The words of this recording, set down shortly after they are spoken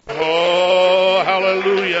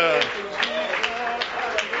hallelujah.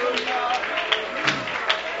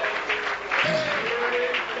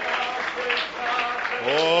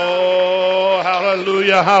 Oh,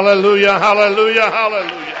 hallelujah, hallelujah, hallelujah,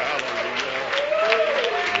 hallelujah, hallelujah.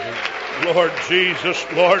 Lord Jesus,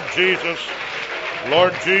 Lord Jesus,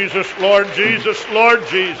 Lord Jesus, Lord Jesus, Lord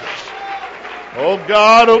Jesus. Oh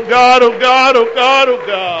God, oh God, oh God, oh God, oh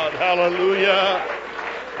God. Hallelujah.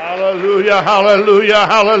 Hallelujah, hallelujah,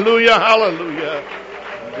 hallelujah, hallelujah.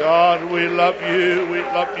 God, we love you, we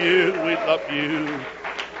love you, we love you.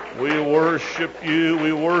 We worship you,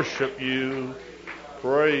 we worship you.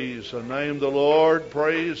 Praise the name of the Lord,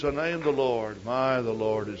 praise the name of the Lord. My, the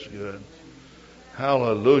Lord is good.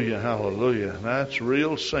 Hallelujah, hallelujah. That's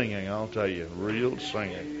real singing, I'll tell you, real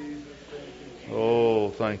singing. Oh,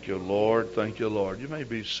 thank you, Lord, thank you, Lord. You may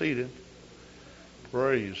be seated.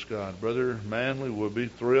 Praise God. Brother Manley will be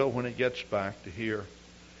thrilled when he gets back to hear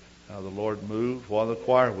how the Lord moved while the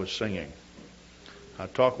choir was singing. I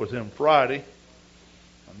talked with him Friday.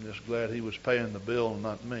 I'm just glad he was paying the bill and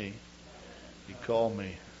not me. He called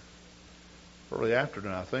me early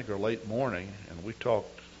afternoon, I think, or late morning, and we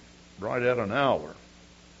talked right at an hour.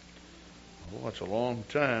 Well, that's a long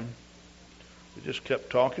time. We just kept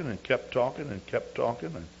talking and kept talking and kept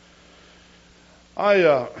talking. And I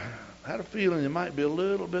had a feeling he might be a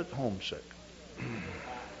little bit homesick.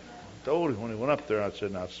 I told him when he went up there, I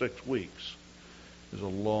said, now 6 weeks is a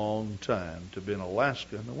long time to be in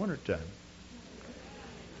Alaska in the wintertime.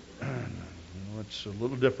 It's a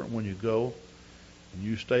little different when you go and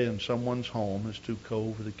you stay in someone's home. It's too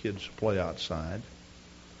cold for the kids to play outside.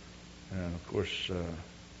 And of course,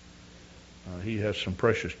 he has some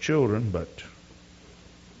precious children, but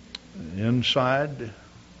inside,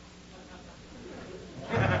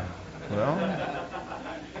 well,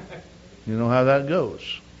 you know how that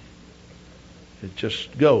goes. It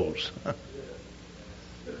just goes.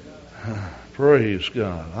 Praise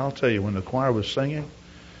God. I'll tell you, when the choir was singing,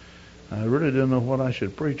 I really didn't know what I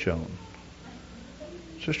should preach on.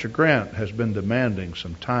 Sister Grant has been demanding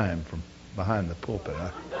some time from behind the pulpit.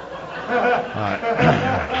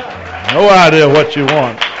 No idea what you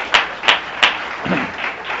want.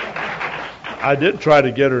 I did try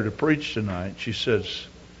to get her to preach tonight. She says,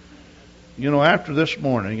 you know, after this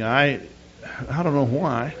morning, I don't know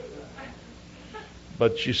why,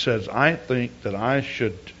 but she says, I think that I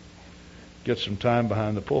should get some time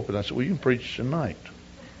behind the pulpit. I said, well, you can preach tonight.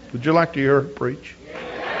 Would you like to hear her preach?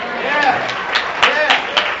 Yeah.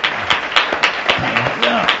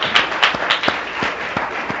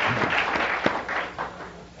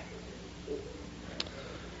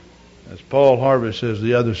 As Paul Harvey says,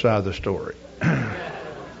 the other side of the story.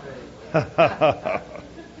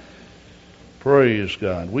 Praise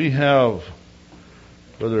God. We have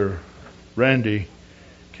Brother Randy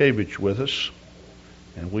Cavich with us,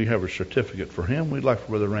 and we have a certificate for him. We'd like for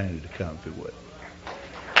Brother Randy to come, if he would.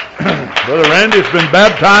 Brother Randy has been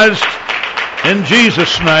baptized in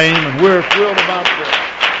Jesus' name, and we're thrilled about that.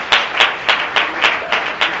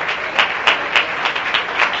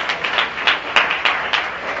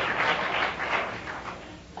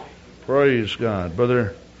 Praise God.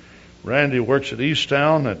 Brother Randy works at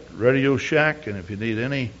Easttown at Radio Shack, and if you need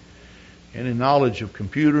any knowledge of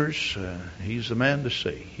computers, he's the man to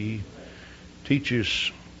see. He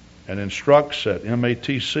teaches and instructs at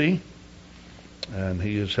MATC, and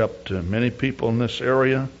he has helped many people in this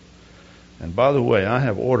area. And by the way, I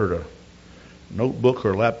have ordered a notebook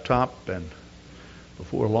or laptop, and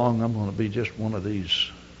before long I'm going to be just one of these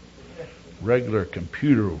regular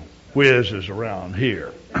computer whizzes around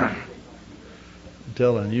here. I'm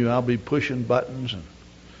telling you, I'll be pushing buttons, and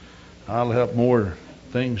I'll have more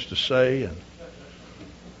things to say, and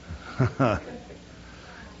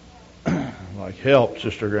like help,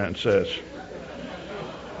 Sister Grant says.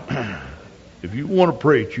 If you want to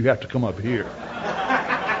preach, you have to come up here.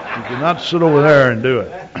 You cannot sit over there and do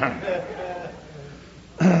it.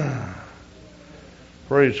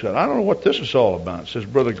 Praise God. I don't know what this is all about. It says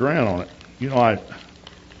Brother Grant on it. You know,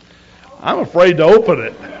 I'm afraid to open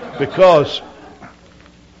it because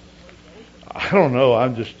I don't know.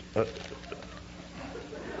 I'm just.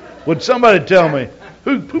 Would somebody tell me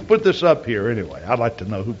who put this up here anyway? I'd like to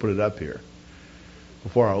know who put it up here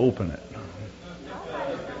before I open it.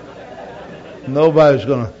 Nobody's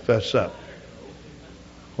going to fess up.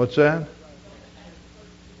 What's that?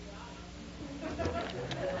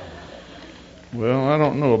 Well, I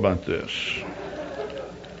don't know about this.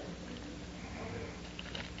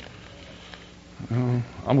 I'm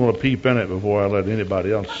going to peep in it before I let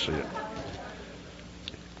anybody else see it.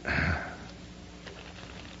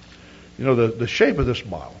 You know, the shape of this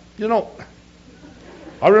bottle. You know,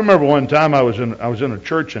 I remember one time I was in a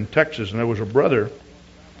church in Texas, and there was a brother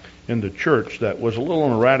in the church that was a little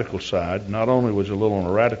on the radical side. Not only was he a little on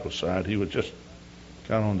the radical side, he was just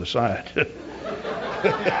kind of on the side.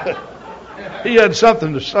 He had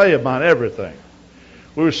something to say about everything.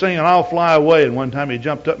 We were singing "I'll Fly Away," and one time he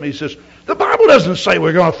jumped up and he says, "The Bible doesn't say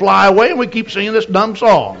we're going to fly away, and we keep singing this dumb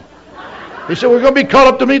song." He said, "We're going to be caught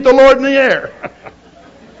up to meet the Lord in the air."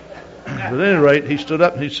 But at any rate, he stood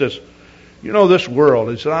up and he says, "You know, this world,"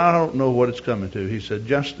 he said, "I don't know what it's coming to." He said,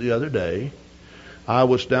 "Just the other day, I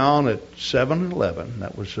was down at 7-Eleven.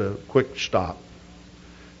 That was a quick stop.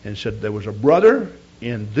 And he said, there was a brother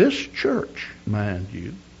in this church, mind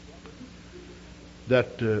you,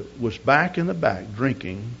 that was back in the back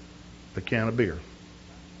drinking a can of beer."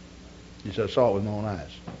 He said, "I saw it with my own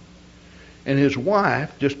eyes." And his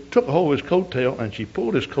wife just took a hold of his coattail, and she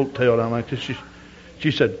pulled his coattail down like this.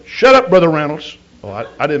 She said, "Shut up, Brother Reynolds." Oh,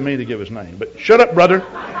 I didn't mean to give his name, but "Shut up, brother."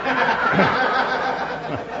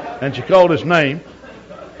 And she called his name.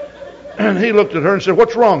 And he looked at her and said,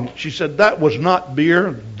 "What's wrong?" She said, "That was not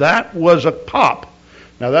beer. That was a pop."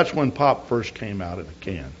 Now, that's when pop first came out in a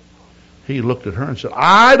can. He looked at her and said,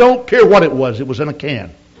 "I don't care what it was. It was in a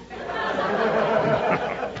can."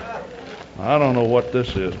 I don't know what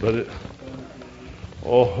this is, but it...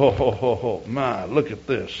 Oh, my, look at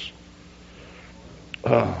this.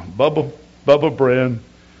 Bubba brand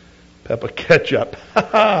pepper ketchup.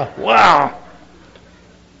 Wow.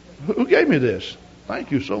 Who gave me this?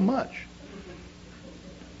 Thank you so much.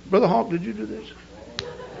 Brother Hawk, did you do this?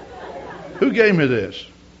 Who gave me this?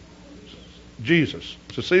 Jesus.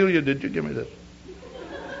 Cecilia, did you give me this?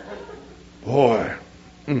 Boy.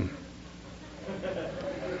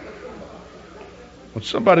 Would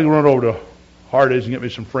somebody run over to Hardee's and get me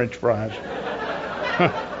some French fries?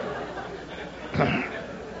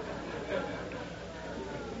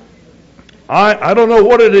 I don't know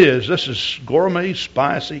what it is. This is gourmet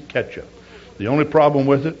spicy ketchup. The only problem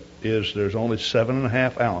with it is there's only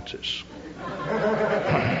 7.5 ounces.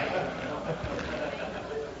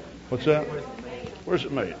 What's that? Where's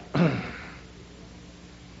it made?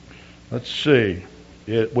 Let's see.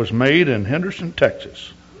 It was made in Henderson,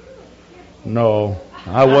 Texas. No,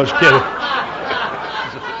 I was kidding.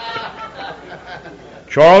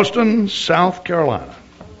 Charleston, South Carolina.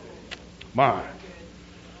 My.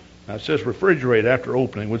 Now it says refrigerate after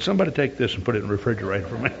opening. Would somebody take this and put it in the refrigerator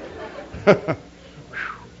for me?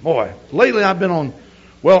 Boy, lately I've been on,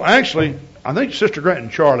 well, actually, I think Sister Grant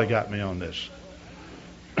and Charlie got me on this.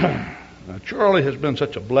 Now, Charlie has been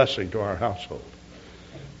such a blessing to our household.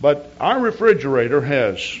 But our refrigerator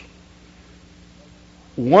has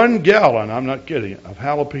 1 gallon, I'm not kidding, of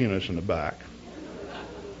jalapenos in the back.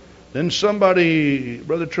 Then somebody,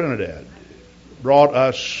 Brother Trinidad, brought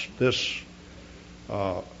us this,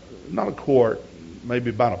 not a quart, maybe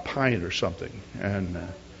about a pint or something. And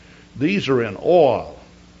these are in oil,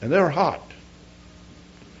 and they're hot.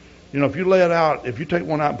 You know, if you lay it out, if you take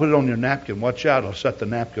one out and put it on your napkin, watch out, it'll set the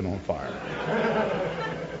napkin on fire.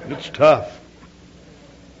 It's tough.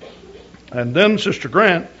 And then Sister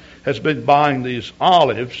Grant has been buying these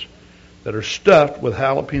olives that are stuffed with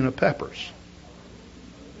jalapeno peppers.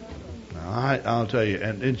 Now, I'll tell you,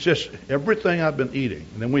 and it's just everything I've been eating.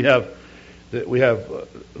 And then we have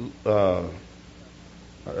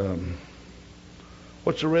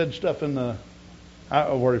what's the red stuff in the? I've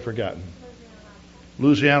already forgotten.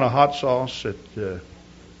 Louisiana hot sauce at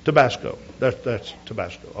Tabasco. That's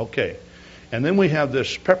Tabasco. Okay. And then we have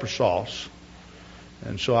this pepper sauce.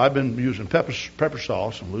 And so I've been using pepper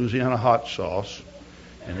sauce and Louisiana hot sauce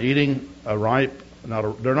and eating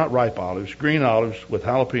they're not ripe olives, green olives with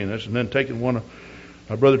jalapenos, and then taking one of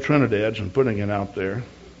my Brother Trinidad's and putting it out there,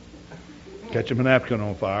 catching a napkin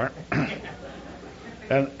on fire.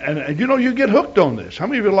 and you know, you get hooked on this. How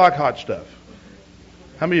many of you like hot stuff?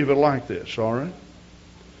 How many of you like this? All right.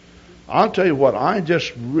 I'll tell you what, I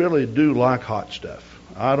just really do like hot stuff.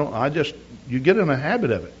 You get in a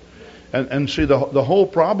habit of it. And see, the whole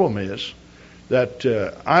problem is that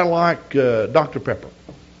I like Dr. Pepper.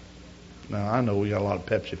 Now, I know we got a lot of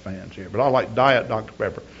Pepsi fans here, but I like Diet Dr.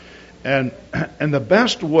 Pepper. And the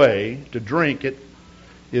best way to drink it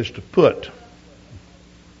is to put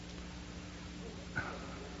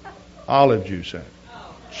olive juice in it.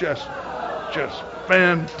 Just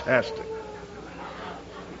fantastic.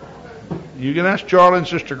 You can ask Charlie and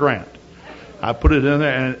Sister Grant. I put it in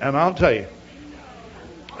there, and I'll tell you,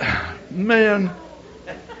 man,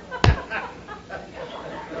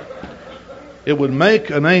 it would make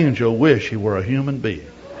an angel wish he were a human being.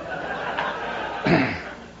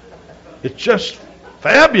 It's just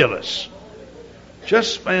fabulous.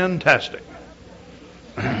 Just fantastic.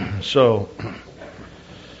 So,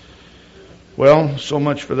 Well, so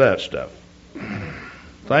much for that stuff.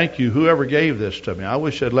 Thank you, whoever gave this to me. I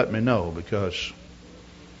wish they'd let me know, because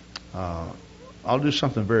I'll do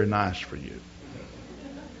something very nice for you.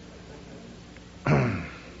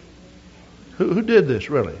 Who did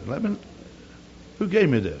this, really? Who gave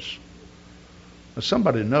me this?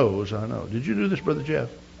 Somebody knows, I know. Did you do this, Brother Jeff?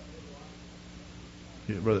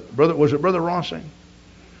 Brother, was it Brother Rossing?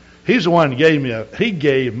 He's the one who he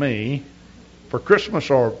gave me for Christmas,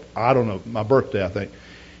 or I don't know, my birthday, I think.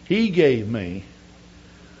 He gave me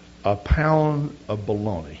a pound of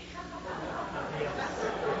bologna.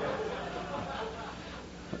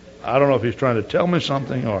 I don't know if he's trying to tell me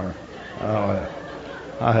something, or I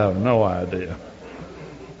have no idea.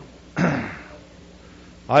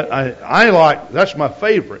 I like, that's my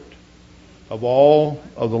favorite of all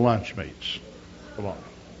of the lunch meats. Bologna.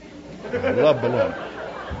 I love bologna.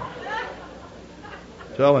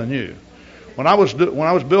 Telling you. When I was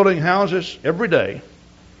building houses every day,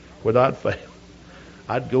 without fail,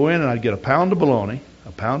 I'd go in and I'd get a pound of bologna,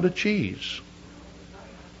 a pound of cheese,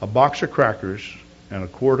 a box of crackers, and a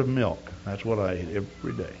quart of milk. That's what I ate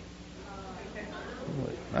every day.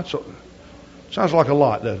 Sounds like a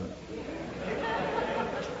lot, doesn't it?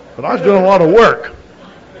 But I was doing a lot of work.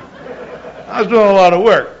 I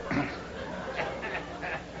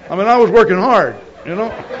mean, I was working hard, you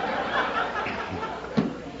know.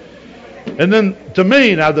 And then, to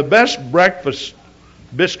me, now the best breakfast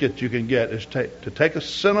biscuit you can get is to take a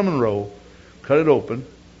cinnamon roll, cut it open,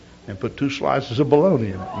 and put 2 slices of bologna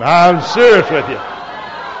in it. Now, I'm serious with you.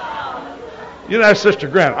 You know, Sister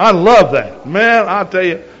Grant, I love that. Man, I'll tell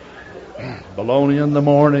you, bologna in the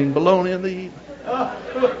morning, bologna in the evening.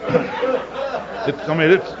 It's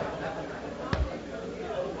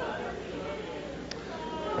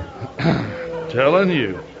telling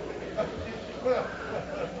you.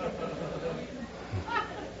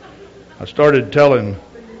 I started telling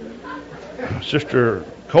Sister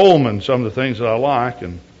Coleman some of the things that I like,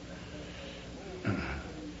 and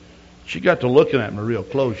she got to looking at me real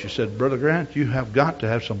close. She said, "Brother Grant, you have got to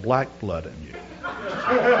have some black blood in you."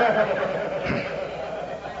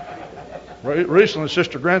 Recently,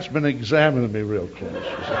 Sister Grant's been examining me real close.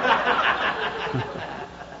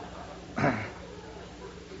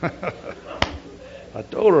 I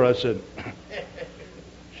told her, I said,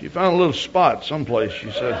 she found a little spot someplace.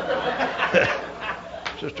 She said,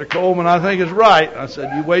 "Sister Coleman, I think is right." I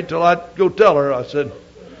said, "You wait till I go tell her." I said,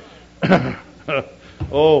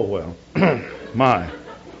 "Oh, well, my.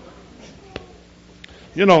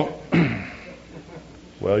 You know,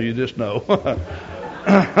 well, you just know."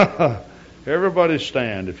 Everybody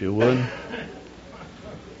stand, if you would.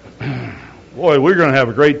 Boy, we're going to have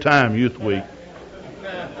a great time Youth Week.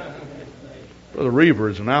 Brother Reaver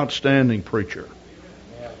is an outstanding preacher.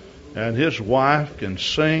 And his wife can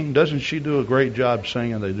sing. Doesn't she do a great job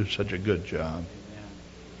singing? They do such a good job.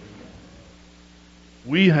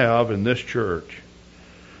 We have in this church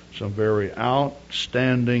some very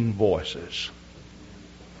outstanding voices.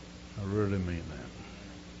 I really mean that.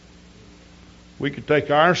 We could take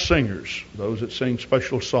our singers, those that sing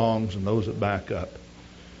special songs and those that back up,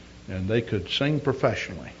 and they could sing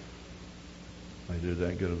professionally. They do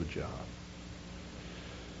that good of a job.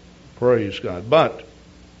 Praise God. But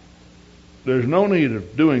there's no need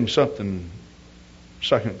of doing something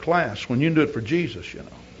second class when you can do it for Jesus, you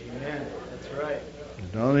know. Amen. That's right. You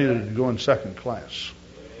don't need to go in second class.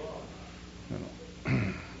 You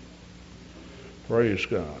know. Praise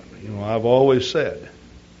God. You know, I've always said,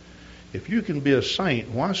 if you can be a saint,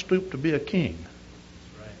 why stoop to be a king?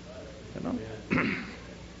 You know?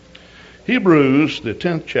 Hebrews, the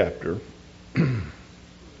 10th chapter.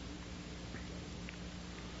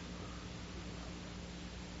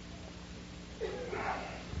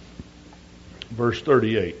 Verse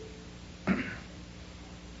 38.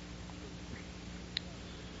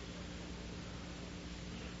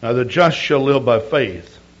 Now the just shall live by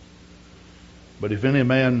faith, but if any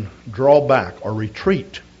man draw back or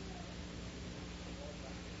retreat,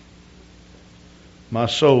 my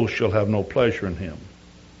soul shall have no pleasure in him.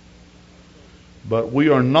 But we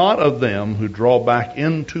are not of them who draw back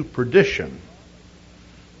into perdition,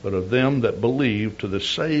 but of them that believe to the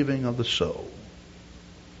saving of the soul.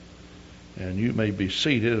 And you may be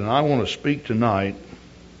seated, and I want to speak tonight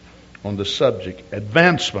on the subject,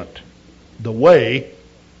 advancement, the way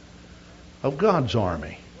of God's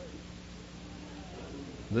army.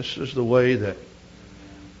 This is the way that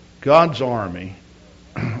God's army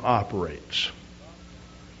operates.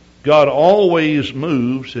 God always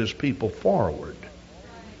moves His people forward.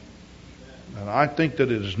 And I think that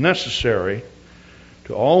it is necessary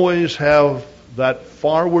to always have that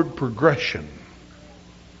forward progression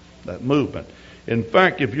that movement. In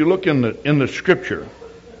fact, if you look in the Scripture,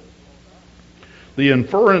 the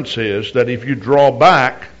inference is that if you draw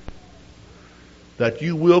back, that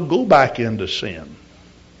you will go back into sin.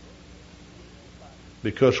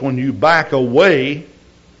 Because when you back away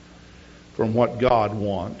from what God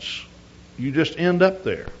wants, you just end up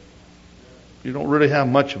there. You don't really have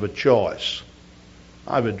much of a choice.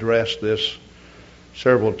 I've addressed this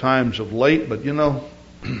several times of late, but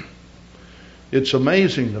it's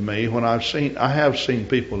amazing to me when I have seen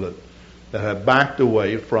people that have backed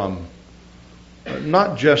away from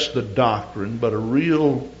not just the doctrine, but a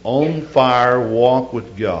real on-fire walk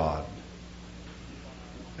with God.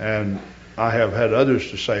 And I have had others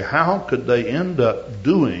to say, how could they end up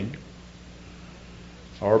doing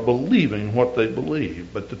or believing what they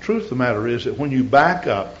believe? But the truth of the matter is that when you back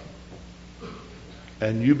up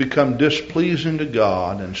and you become displeasing to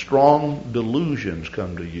God and strong delusions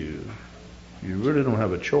come to you, you really don't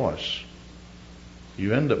have a choice.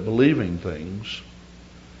 You end up believing things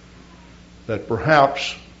that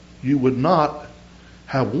perhaps you would not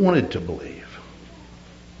have wanted to believe.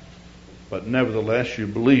 But nevertheless, you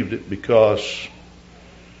believed it because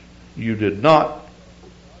you did not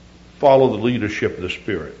follow the leadership of the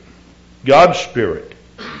Spirit. God's Spirit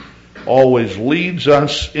always leads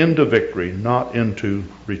us into victory, not into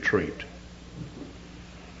retreat.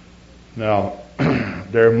 Now,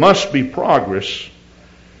 there must be progress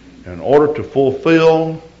in order to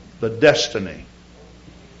fulfill the destiny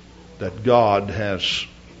that God has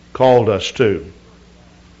called us to.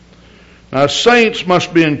 Now, saints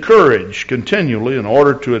must be encouraged continually in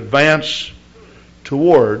order to advance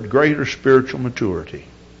toward greater spiritual maturity.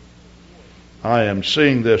 I am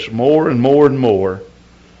seeing this more and more and more.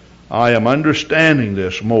 I am understanding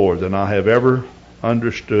this more than I have ever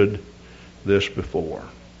understood this before.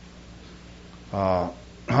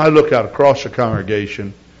 I look out across the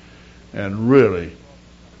congregation, and really,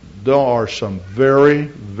 there are some very,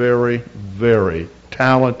 very, very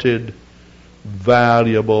talented,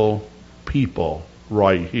 valuable people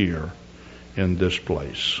right here in this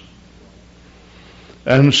place.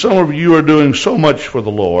 And some of you are doing so much for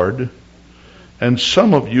the Lord, and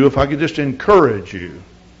some of you, if I could just encourage you,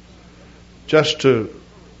 just to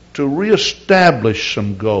reestablish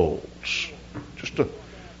some goals, just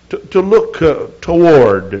to look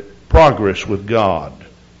toward progress with God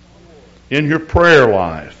in your prayer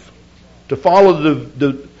life, to follow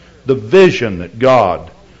the vision that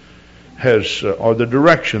God has, or the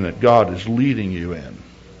direction that God is leading you in.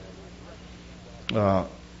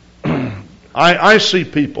 I see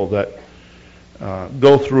people that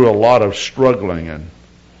go through a lot of struggling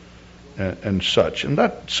and such, and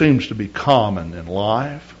that seems to be common in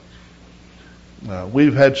life.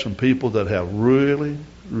 We've had some people that have really,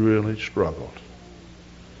 really struggled.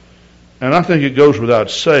 And I think it goes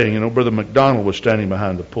without saying, Brother McDonald was standing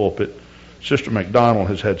behind the pulpit. Sister McDonald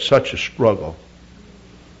has had such a struggle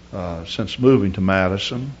since moving to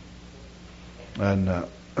Madison. And,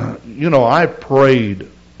 I prayed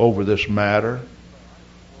over this matter.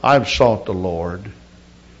 I've sought the Lord.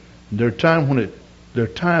 There are times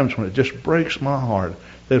when it just breaks my heart.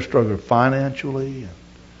 They've struggled financially and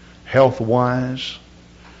health-wise.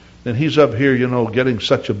 Then he's up here, getting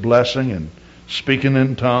such a blessing and speaking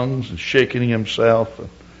in tongues and shaking himself.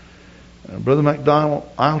 And Brother McDonald,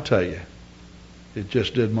 I'll tell you, it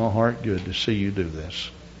just did my heart good to see you do this.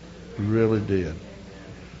 It really did.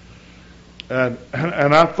 And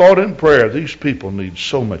I thought in prayer, these people need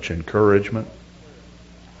so much encouragement.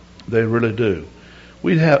 They really do.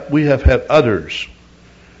 We have had others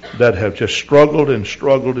that have just struggled and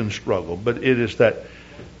struggled and struggled, but it is that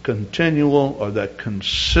continual or that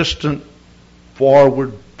consistent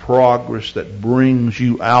forward progress that brings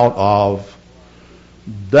you out of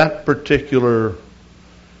that particular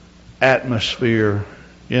atmosphere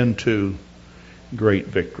into great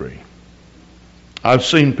victory. I've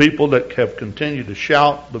seen people that have continued to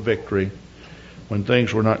shout the victory when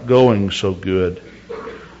things were not going so good,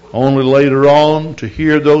 only later on to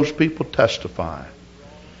hear those people testify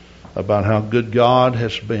about how good God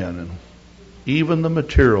has been and even the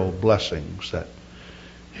material blessings that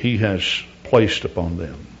He has placed upon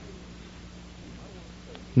them.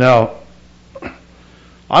 Now,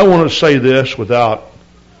 I want to say this without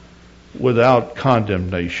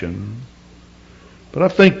condemnation, but I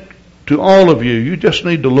think to all of you, you just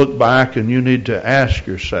need to look back and you need to ask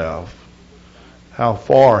yourself, how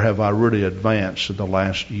far have I really advanced in the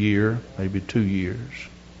last year, maybe 2 years?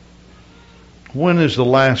 When is the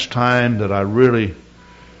last time that I really,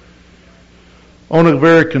 on a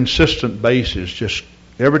very consistent basis, just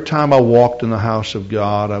every time I walked in the house of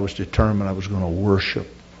God, I was determined I was going to worship.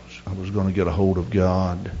 I was going to get a hold of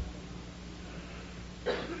God.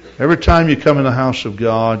 Every time you come in the house of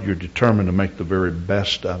God, you're determined to make the very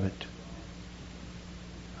best of it.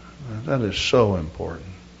 That is so important.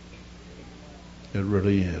 It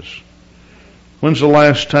really is. When's the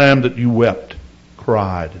last time that you wept,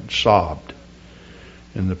 cried, and sobbed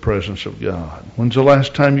in the presence of God? When's the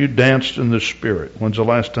last time you danced in the Spirit? When's the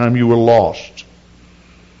last time you were lost?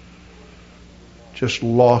 Just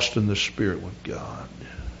lost in the Spirit with God.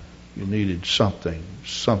 You needed something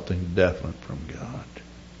definite from God.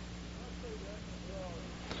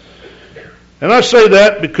 And I say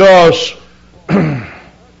that because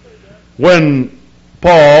when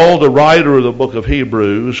Paul, the writer of the book of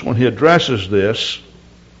Hebrews, when he addresses this,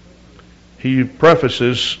 he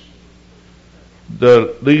prefaces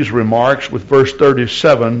these remarks with verse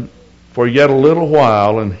 37, "For yet a little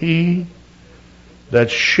while, and he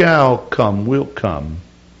that shall come will come,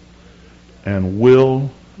 and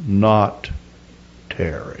will not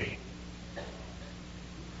tarry."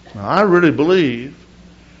 Now, I really believe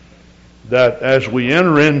that as we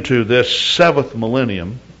enter into this seventh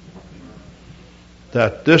millennium,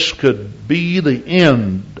 that this could be the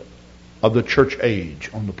end of the church age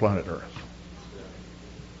on the planet Earth.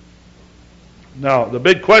 Now, the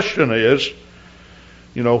big question is,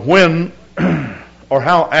 when or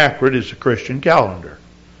how accurate is the Christian calendar?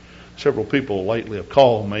 Several people lately have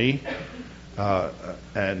called me,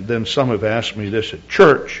 and then some have asked me this at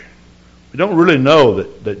church. We don't really know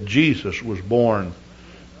that Jesus was born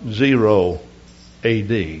 0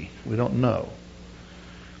 AD. We don't know.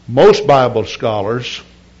 Most Bible scholars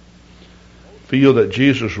feel that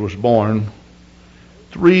Jesus was born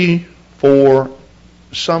 3, 4,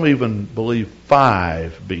 some even believe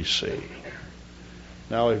 5 BC.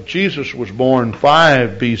 Now, if Jesus was born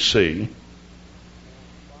 5 BC,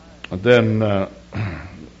 then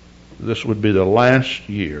this would be the last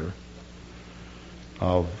year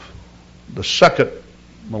of the second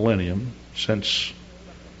millennium since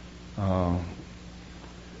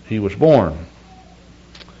he was born.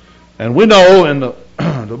 And we know in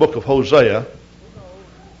the book of Hosea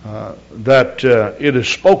that it is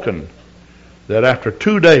spoken that after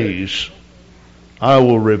 2 days I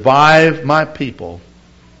will revive my people,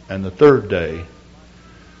 and the third day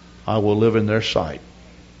I will live in their sight.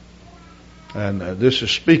 And this is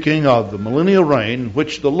speaking of the millennial reign in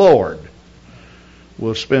which the Lord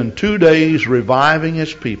will spend 2 days reviving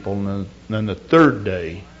his people, and then the third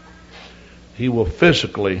day he will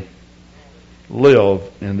physically live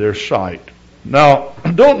in their sight. Now,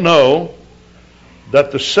 don't know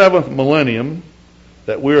that the seventh millennium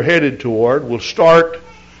that we're headed toward will start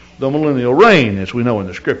the millennial reign, as we know in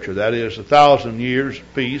the Scripture. That is, 1,000 years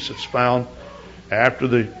of peace that's found after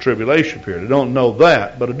the tribulation period. I don't know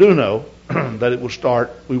that, but I do know that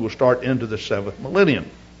we will start into the seventh millennium.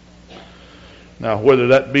 Now, whether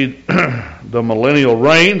that be the millennial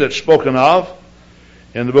reign that's spoken of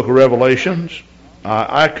in the book of Revelations,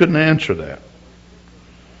 I couldn't answer that.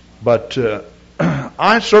 But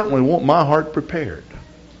I certainly want my heart prepared.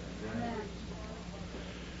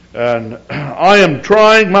 And I am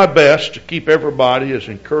trying my best to keep everybody as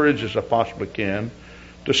encouraged as I possibly can,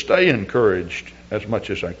 to stay encouraged as much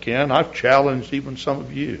as I can. I've challenged even some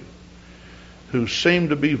of you who seem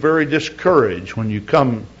to be very discouraged when you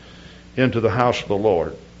come into the house of the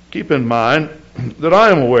Lord. Keep in mind that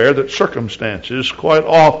I am aware that circumstances quite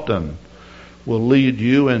often will lead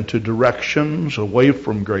you into directions away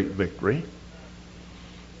from great victory.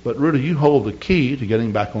 But really, you hold the key to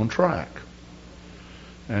getting back on track.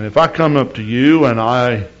 And if I come up to you and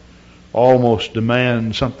I almost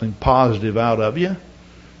demand something positive out of you,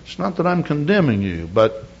 it's not that I'm condemning you,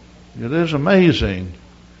 but it is amazing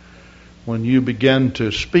when you begin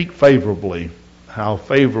to speak favorably, how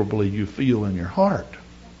favorably you feel in your heart.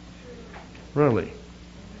 Really.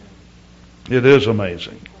 It is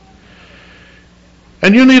amazing.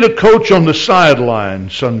 And you need a coach on the sideline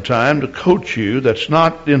sometime to coach you that's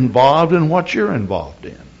not involved in what you're involved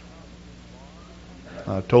in.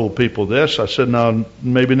 I told people this. I said, now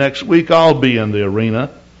maybe next week I'll be in the arena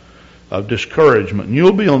of discouragement, and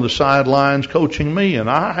you'll be on the sidelines coaching me, and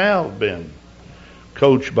I have been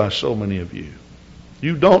coached by so many of you.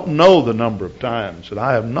 You don't know the number of times that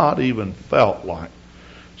I have not even felt like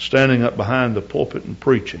standing up behind the pulpit and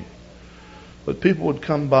preaching. But people would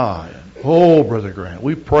come by and, "Oh, Brother Grant,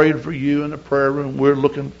 we prayed for you in the prayer room. We're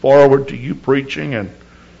looking forward to you preaching." And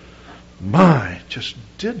it just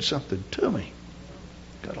did something to me.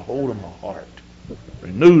 Got a hold of my heart.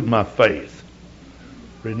 Renewed my faith.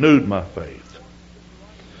 Renewed my faith.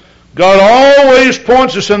 God always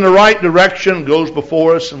points us in the right direction, goes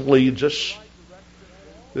before us and leads us.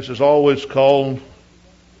 This is always called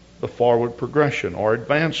the forward progression or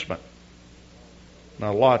advancement.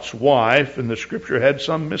 Now, Lot's wife in the Scripture had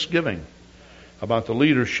some misgiving about the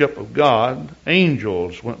leadership of God.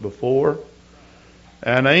 Angels went before,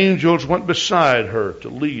 and angels went beside her to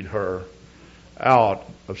lead her out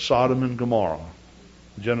of Sodom and Gomorrah.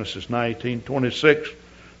 Genesis 19:26,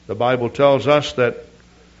 the Bible tells us that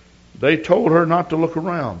they told her not to look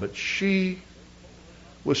around, but she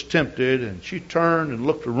was tempted, and she turned and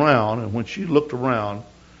looked around, and when she looked around,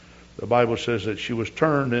 the Bible says that she was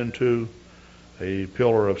turned into a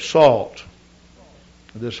pillar of salt.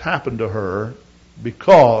 This happened to her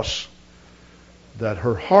because that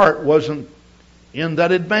her heart wasn't in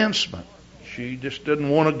that advancement. She just didn't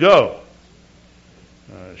want to go.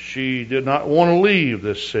 She did not want to leave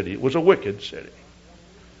this city. It was a wicked city.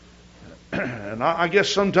 And I guess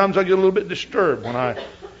sometimes I get a little bit disturbed when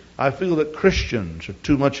I feel that Christians are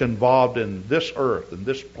too much involved in this earth and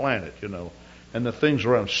this planet, and the things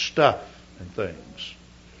around stuff and things.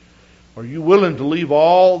 Are you willing to leave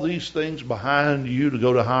all these things behind you to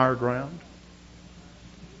go to higher ground?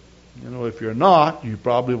 If you're not, you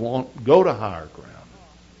probably won't go to higher ground.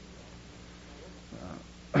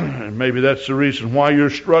 And maybe that's the reason why you're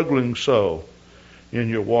struggling so in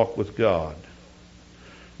your walk with God.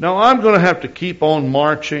 Now, I'm going to have to keep on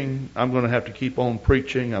marching. I'm going to have to keep on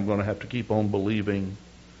preaching. I'm going to have to keep on believing.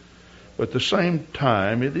 But at the same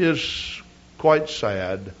time, it is quite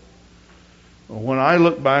sad when I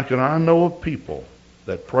look back and I know of people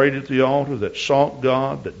that prayed at the altar, that sought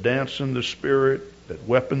God, that danced in the Spirit, that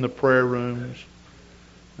wept in the prayer rooms,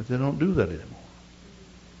 but they don't do that anymore.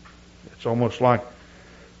 It's almost like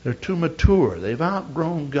they're too mature. They've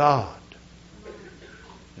outgrown God.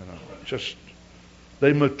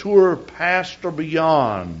 They mature past or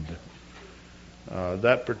beyond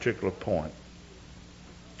that particular point.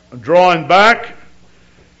 Drawing back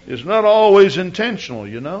is not always intentional,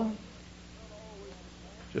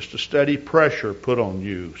 Just a steady pressure put on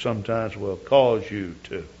you sometimes will cause you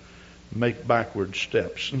to make backward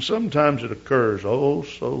steps. And sometimes it occurs,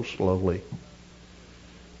 so slowly.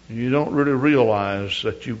 You don't really realize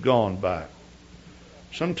that you've gone back.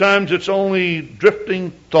 Sometimes it's only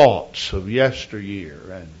drifting thoughts of yesteryear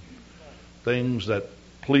and things that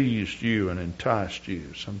pleased you and enticed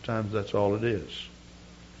you. Sometimes that's all it is.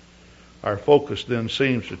 Our focus then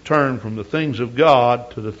seems to turn from the things of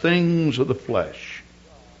God to the things of the flesh.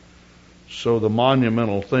 So the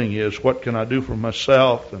monumental thing is, what can I do for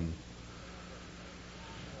myself, and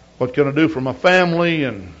what can I do for my family?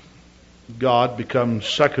 And God becomes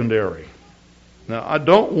secondary. Now, I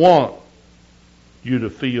don't want you to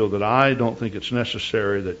feel that I don't think it's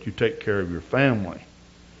necessary that you take care of your family.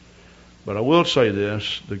 But I will say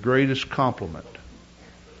this, the greatest compliment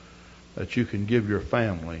that you can give your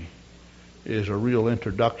family is a real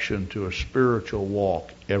introduction to a spiritual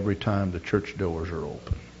walk every time the church doors are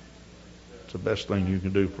open. It's the best thing you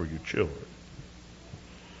can do for your children.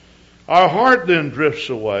 Our heart then drifts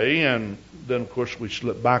away, and then, of course, we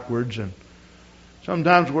slip backwards, and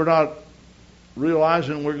sometimes we're not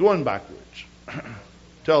realizing we're going backwards.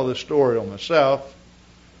 Tell this story on myself,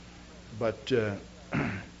 but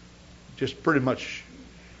just pretty much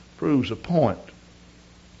proves a point.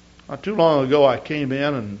 Not too long ago, I came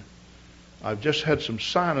in, and I've just had some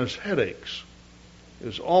sinus headaches. It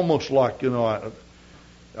was almost like,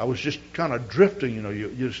 I was just kind of drifting.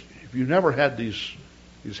 If you never had these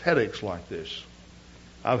headaches like this.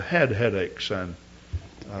 I've had headaches, and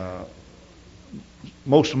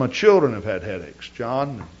most of my children have had headaches.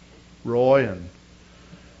 John, Roy,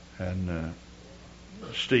 and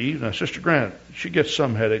Steve. Now, Sister Grant, she gets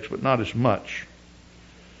some headaches, but not as much.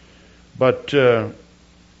 But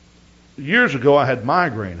years ago, I had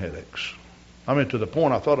migraine headaches. To the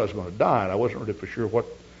point I thought I was going to die, and I wasn't really for sure what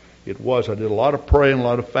it was. I did a lot of praying, a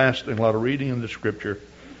lot of fasting, a lot of reading in the Scripture,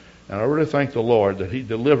 and I really thank the Lord that He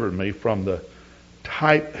delivered me from the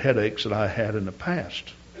type headaches that I had in the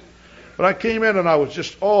past. But I came in and I was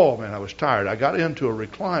just, I was tired. I got into a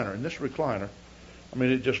recliner, and this recliner,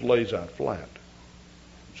 it just lays out flat.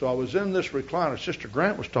 So I was in this recliner. Sister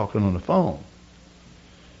Grant was talking on the phone.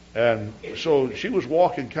 And so she was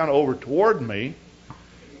walking kind of over toward me.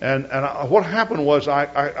 And what happened was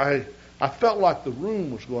I felt like the room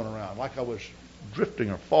was going around, like I was drifting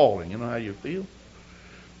or falling. You know how you feel?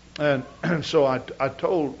 And so I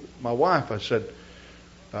told my wife, I said,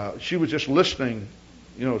 she was just listening,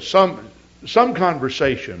 some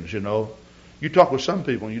conversations, you talk with some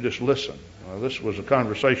people and you just listen. This was a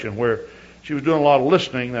conversation where she was doing a lot of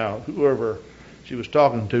listening. Now, whoever she was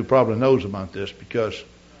talking to probably knows about this because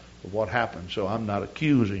of what happened. So I'm not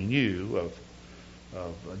accusing you of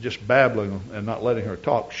just babbling and not letting her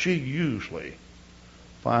talk. She usually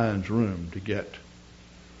finds room to get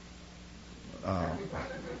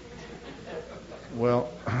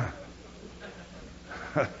Well,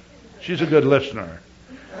 she's a good listener.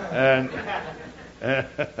 And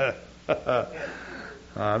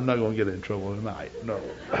I'm not going to get in trouble tonight, no.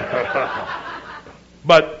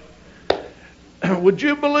 But would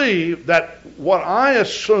you believe that what I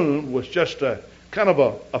assumed was just a kind of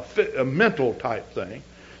a mental type thing?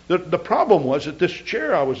 The problem was that this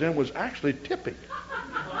chair I was in was actually tipping.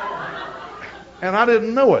 And I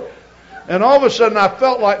didn't know it. And all of a sudden I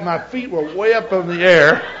felt like my feet were way up in the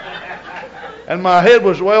air and my head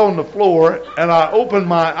was way on the floor, and I opened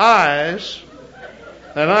my eyes,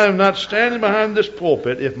 and I am not standing behind this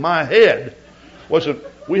pulpit if my head wasn't.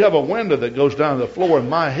 We have a window that goes down to the floor, and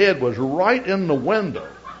my head was right in the window.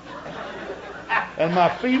 And my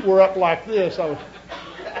feet were up like this.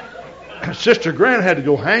 Sister Grant had to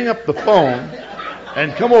go hang up the phone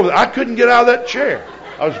and come over. I couldn't get out of that chair.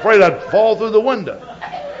 I was afraid I'd fall through the window.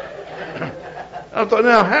 I thought,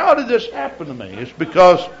 now, how did this happen to me? It's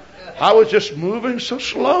because I was just moving so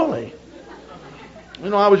slowly.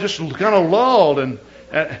 I was just kind of lulled, and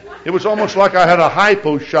it was almost like I had a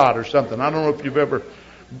hypo shot or something. I don't know if you've ever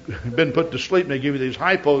been put to sleep and they give you these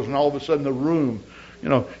hypos, and all of a sudden the room,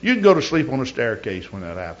 you can go to sleep on a staircase when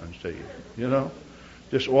that happens to you,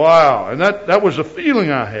 Just wow. And that was the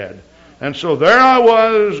feeling I had. And so there I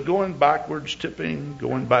was, going backwards, tipping,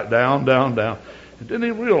 going back down, down, down. I didn't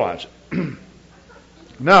even realize it.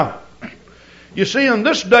 Now, you see, in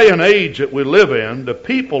this day and age that we live in, the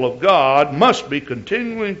people of God must be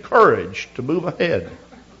continually encouraged to move ahead.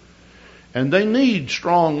 And they need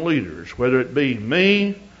strong leaders, whether it be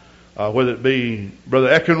me, whether it be Brother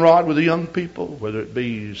Eckenrod with the young people, whether it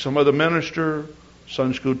be some other minister,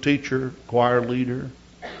 Sunday school teacher, choir leader.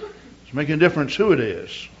 It's making a difference who it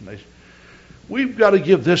is. We've got to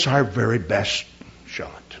give this our very best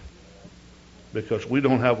shot, because we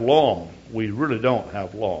don't have long. We really don't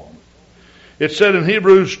have long. It said in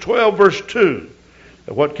Hebrews 12 verse 2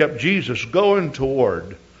 that what kept Jesus going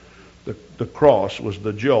toward the cross was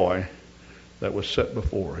the joy that was set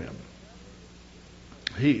before him.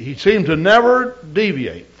 He seemed to never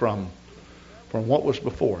deviate from what was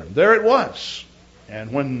before him. There it was.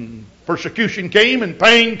 And when persecution came and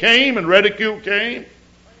pain came and ridicule came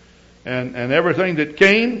and everything that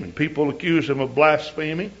came, and people accused him of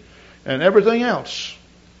blasphemy and everything else,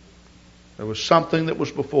 there was something that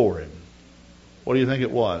was before him. What do you think it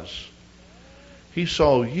was? He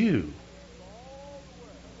saw you.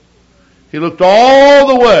 He looked all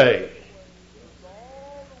the way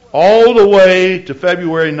to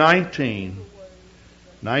February 19,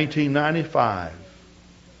 1995,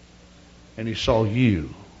 and he saw you.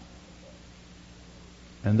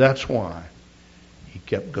 And that's why he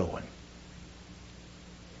kept going.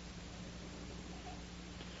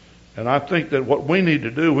 And I think that what we need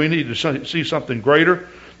to do, we need to see something greater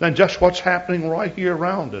than just what's happening right here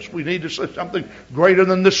around us. We need to see something greater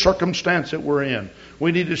than the circumstance that we're in.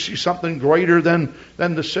 We need to see something greater than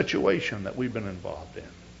the situation that we've been involved in.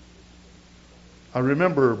 I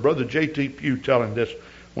remember Brother J.T. Pugh telling this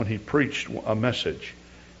when he preached a message.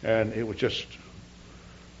 And it was just,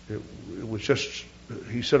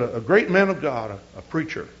 he said, a great man of God, a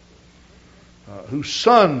preacher, whose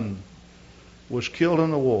son was killed in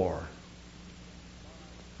the war.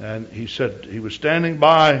 And he said he was standing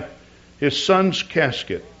by his son's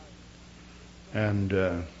casket, and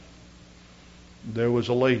there was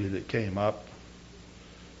a lady that came up,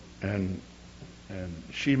 and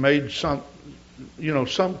she made some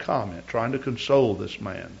comment trying to console this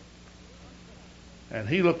man. And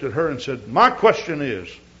he looked at her and said, "My question is,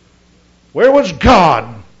 where was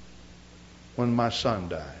God when my son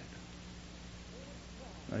died?"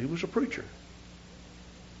 Now, he was a preacher,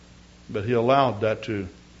 but he allowed that to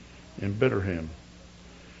embitter him.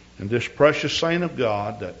 And this precious saint of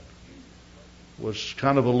God that was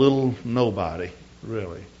kind of a little nobody,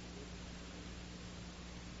 really,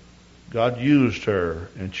 God used her,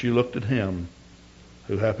 and she looked at him,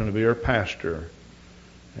 who happened to be her pastor,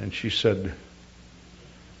 and she said,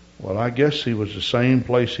 "Well, I guess he was the same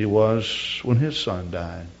place he was when his son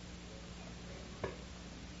died."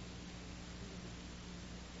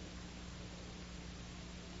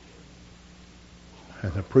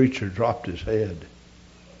 And the preacher dropped his head,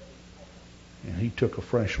 and he took a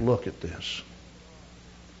fresh look at this.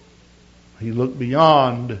 He looked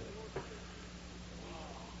beyond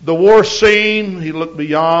the war scene. He looked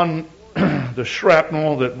beyond the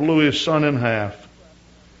shrapnel that blew his son in half.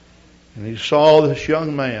 And he saw this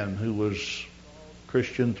young man who was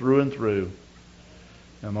Christian through and through.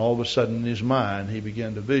 And all of a sudden in his mind, he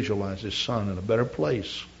began to visualize his son in a better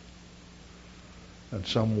place than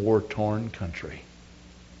some war-torn country.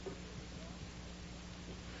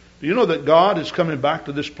 Do you know that God is coming back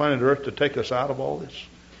to this planet Earth to take us out of all this?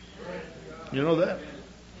 You know that?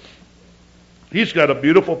 He's got a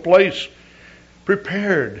beautiful place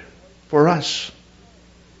prepared for us.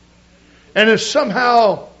 And if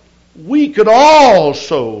somehow we could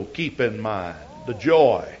also keep in mind the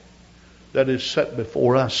joy that is set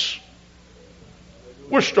before us.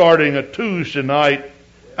 We're starting a Tuesday night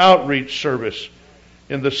outreach service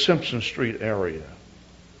in the Simpson Street area.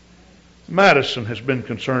 Madison has been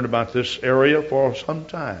concerned about this area for some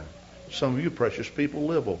time. Some of you precious people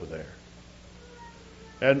live over there.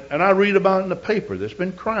 And I read about it in the paper. There's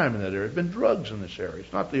been crime in that area. There's been drugs in this area.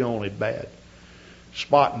 It's not the only bad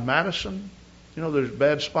spot in Madison. You know, there's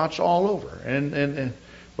bad spots all over.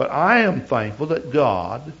 But I am thankful that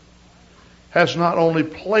God has not only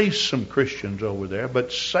placed some Christians over there,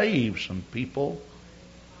 but saved some people.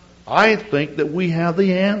 I think that we have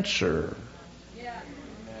the answer.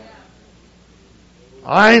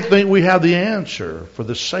 I think we have the answer for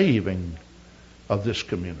the saving of this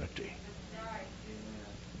community.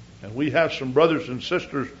 And we have some brothers and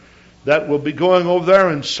sisters that will be going over there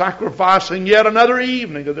and sacrificing yet another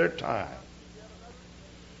evening of their time.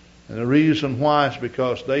 And the reason why is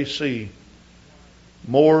because they see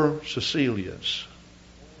more Cecilias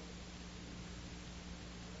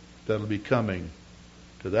that'll be coming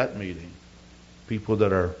to that meeting. People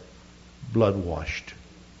that are blood washed,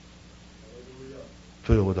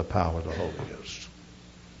 filled with the power of the Holy Ghost.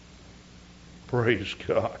 Praise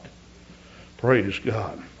God. Praise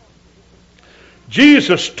God.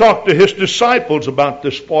 Jesus talked to his disciples about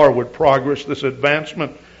this forward progress, this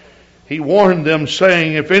advancement. He warned them,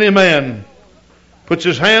 saying, if any man puts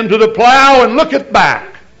his hand to the plow and looketh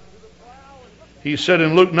back, he said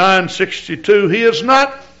in Luke 9:62, he is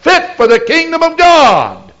not fit for the kingdom of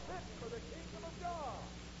God.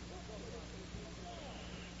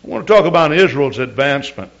 I want to talk about Israel's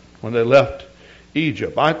advancement when they left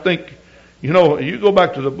Egypt. I think, you go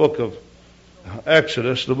back to the book of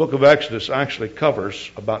Exodus. The book of Exodus actually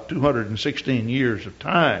covers about 216 years of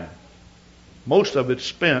time. Most of it's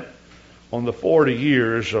spent on the 40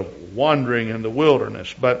 years of wandering in the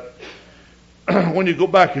wilderness. But when you go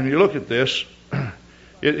back and you look at this,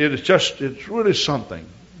 it's really something.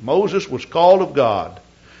 Moses was called of God.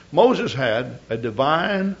 Moses had a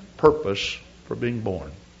divine purpose for being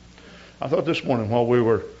born. I thought this morning while we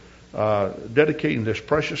were dedicating this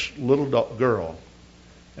precious little girl,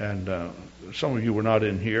 and some of you were not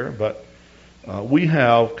in here, but we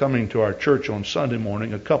have coming to our church on Sunday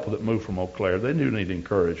morning a couple that moved from Eau Claire. They do need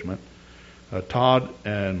encouragement. Todd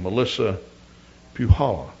and Melissa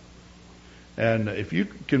Puhala. And if you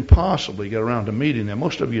can possibly get around to meeting them,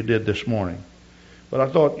 most of you did this morning. But I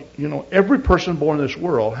thought, every person born in this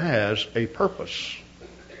world has a purpose.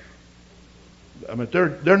 I mean,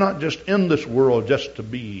 they're not just in this world just to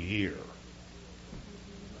be here.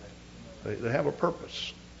 They have a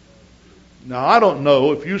purpose. Now, I don't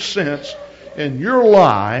know if you sense in your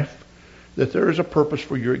life that there is a purpose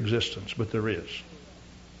for your existence, but there is.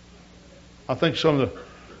 I think some of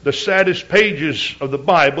the saddest pages of the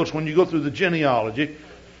Bible is when you go through the genealogy.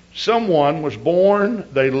 Someone was born,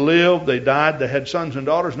 they lived, they died, they had sons and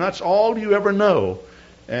daughters, and that's all you ever know.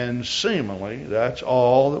 And seemingly, that's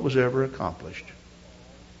all that was ever accomplished.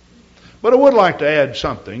 But I would like to add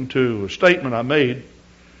something to a statement I made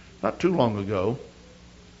not too long ago.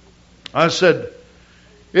 I said,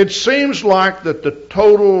 it seems like that the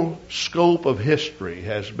total scope of history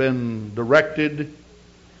has been directed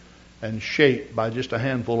and shaped by just a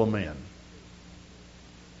handful of men.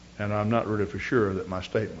 And I'm not really for sure that my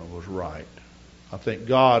statement was right. I think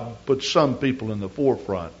God put some people in the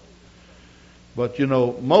forefront. But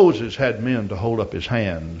Moses had men to hold up his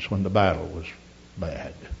hands when the battle was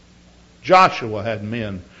bad. Joshua had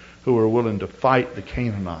men who were willing to fight the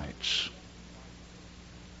Canaanites.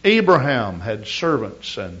 Abraham had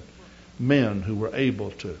servants and men who were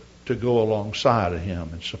able to go alongside of him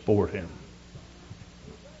and support him.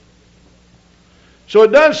 So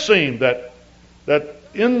it does seem that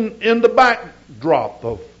in the backdrop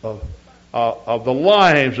of the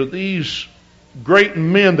lives of these great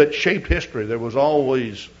men that shaped history, there was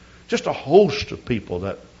always just a host of people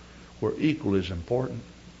that were equally as important.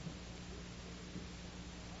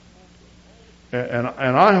 And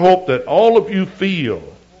I hope that all of you feel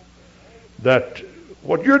that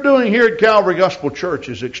what you're doing here at Calvary Gospel Church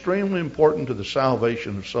is extremely important to the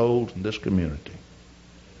salvation of souls in this community.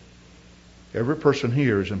 Every person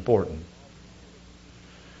here is important.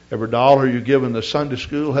 Every dollar you give in the Sunday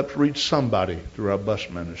school helps reach somebody through our bus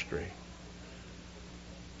ministry.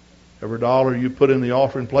 Every dollar you put in the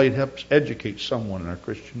offering plate helps educate someone in our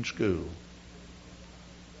Christian school.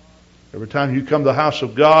 Every time you come to the house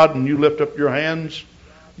of God and you lift up your hands,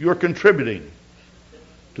 you're contributing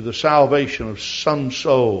to the salvation of some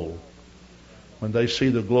soul when they see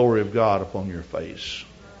the glory of God upon your face.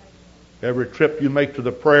 Every trip you make to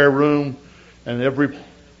the prayer room and every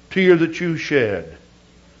tear that you shed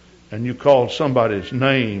and you call somebody's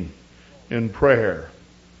name in prayer,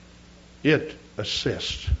 it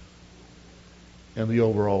assists in the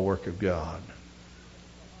overall work of God.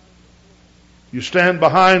 You stand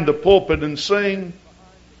behind the pulpit and sing.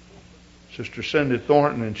 Sister Cindy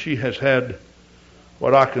Thornton, and she has had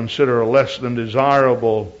what I consider a less than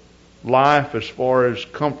desirable life as far as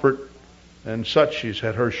comfort and such. She's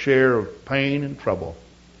had her share of pain and trouble.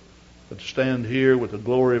 But to stand here with the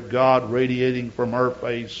glory of God radiating from her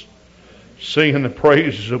face, singing the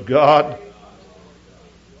praises of God,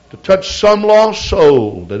 to touch some lost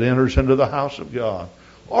soul that enters into the house of God,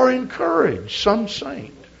 or encourage some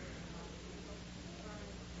saint.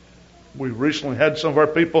 We recently had some of our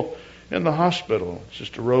people in the hospital.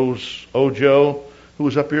 Sister Rose Ojo, who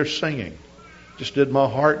was up here singing. Just did my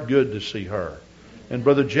heart good to see her. And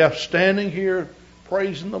Brother Jeff standing here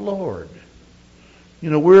praising the Lord. You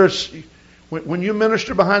know, when you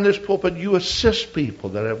minister behind this pulpit, you assist people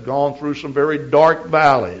that have gone through some very dark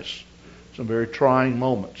valleys, some very trying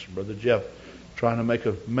moments. Brother Jeff trying to make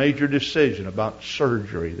a major decision about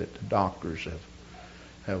surgery that the doctors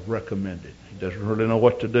have recommended. He doesn't really know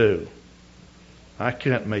what to do. I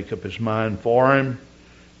can't make up his mind for him.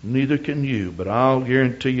 Neither can you. But I'll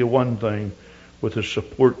guarantee you one thing with the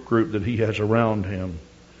support group that he has around him.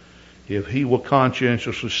 If he will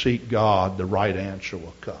conscientiously seek God, the right answer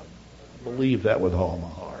will come. I believe that with all my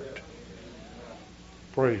heart.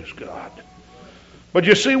 Praise God. But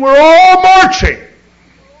you see, we're all marching.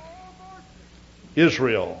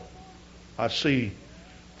 Israel, I see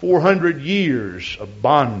 400 years of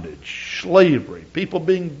bondage, slavery, people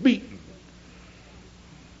being beaten.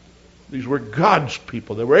 These were God's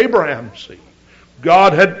people. They were Abraham's seed.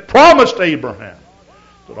 God had promised Abraham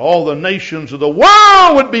that all the nations of the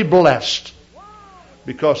world would be blessed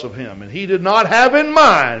because of him. And he did not have in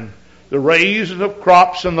mind the raising of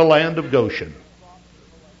crops in the land of Goshen.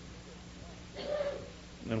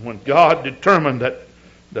 And when God determined that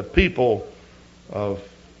the people of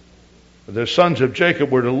the sons of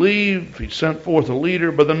Jacob were to leave, he sent forth a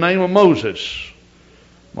leader by the name of Moses.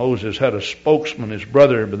 Moses had a spokesman, his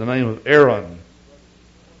brother, by the name of Aaron.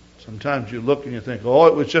 Sometimes you look and you think, oh,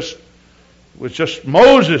 it was just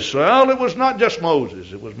Moses. Well, it was not just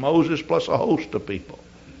Moses. It was Moses plus a host of people.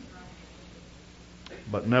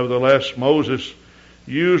 But nevertheless, Moses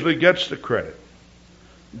usually gets the credit.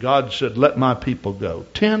 God said, let my people go.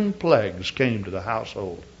 10 plagues came to the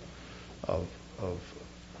household of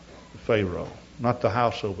Pharaoh. Not the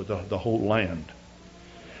household, but the whole land.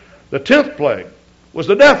 The 10th plague was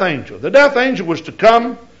the death angel. The death angel was to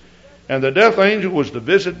come, and the death angel was to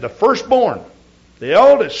visit the firstborn, the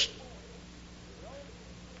eldest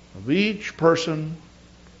of each person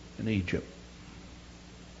in Egypt.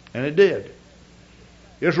 And it did.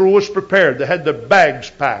 Israel was prepared. They had their bags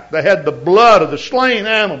packed. They had the blood of the slain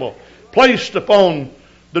animal placed upon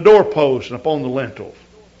the doorposts and upon the lintels.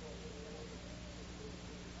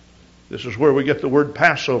 This is where we get the word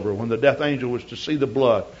Passover, when the death angel was to see the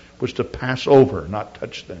blood, was to pass over, not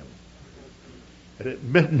touch them. And at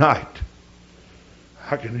midnight,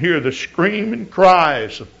 I can hear the scream and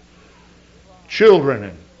cries of children,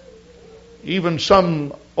 and even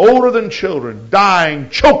some older than children,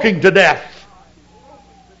 dying, choking to death.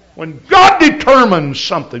 When God determines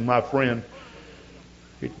something, my friend,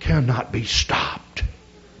 it cannot be stopped.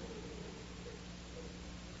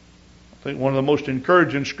 I think one of the most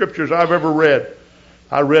encouraging scriptures I've ever read,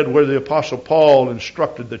 I read where the Apostle Paul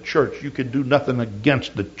instructed the church, you can do nothing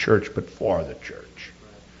against the church but for the church.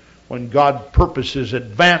 When God purposes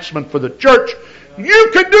advancement for the church, you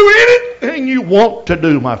can do anything you want to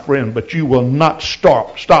do, my friend, but you will not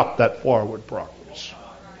stop that forward progress.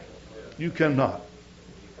 You cannot.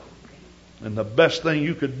 And the best thing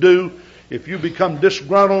you could do, if you become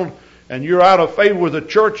disgruntled and you're out of favor with the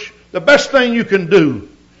church, the best thing you can do,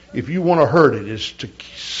 if you want to hurt it, is to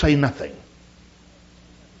say nothing.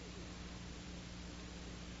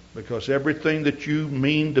 Because everything that you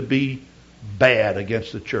mean to be bad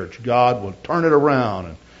against the church, God will turn it around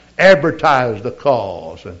and advertise the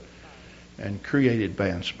cause and create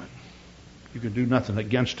advancement. You can do nothing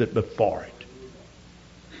against it but for it.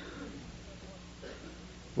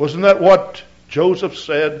 Wasn't that what Joseph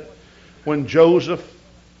said when Joseph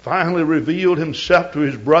finally revealed himself to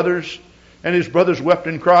his brothers, and his brothers wept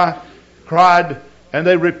and cried, and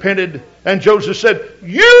they repented, and Joseph said,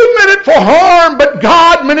 you meant it for harm, but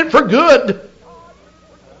God meant it for good.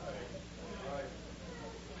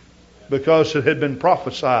 because it had been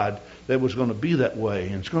prophesied that it was going to be that way,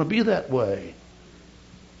 and it's going to be that way.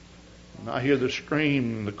 And I hear the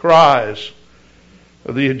scream and the cries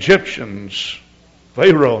of the Egyptians.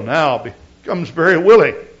 Pharaoh now becomes very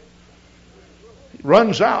willing. He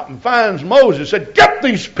runs out and finds Moses and said, "Get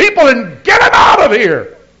these people and get them out of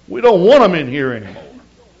here. We don't want them in here anymore."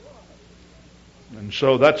 And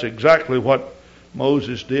so that's exactly what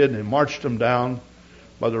Moses did, and he marched them down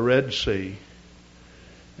by the Red Sea.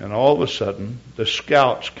 And all of a sudden, the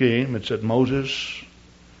scouts came and said, "Moses,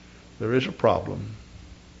 there is a problem.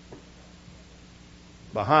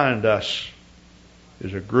 Behind us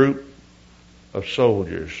is a group of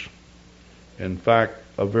soldiers. In fact,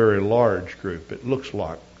 a very large group. It looks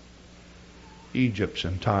like Egypt's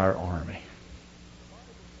entire army."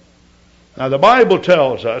 Now, the Bible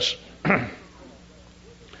tells us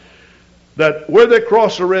that where they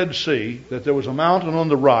crossed the Red Sea, that there was a mountain on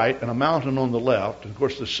the right and a mountain on the left, and of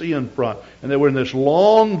course the sea in front, and they were in this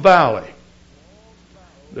long valley.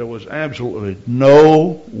 There was absolutely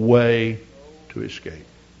no way to escape.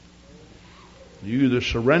 You either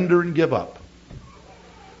surrender and give up,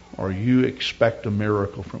 or you expect a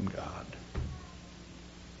miracle from God.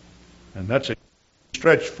 And that's it. He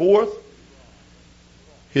stretched forth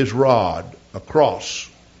his rod across.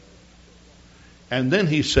 And then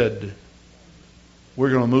he said, "We're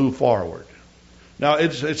going to move forward." Now,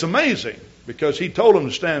 it's amazing, because he told them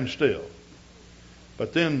to stand still.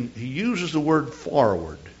 But then he uses the word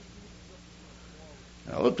forward.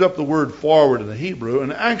 Now, I looked up the word forward in the Hebrew,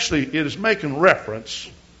 and actually it is making reference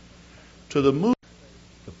to the movement,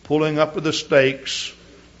 the pulling up of the stakes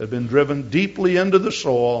that have been driven deeply into the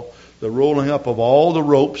soil, the rolling up of all the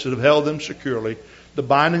ropes that have held them securely, the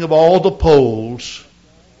binding of all the poles,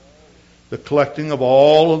 the collecting of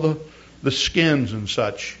all of the skins and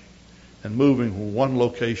such, and moving from one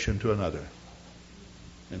location to another.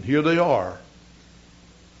 And here they are.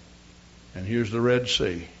 And here's the Red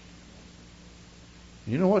Sea.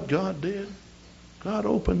 You know what God did? God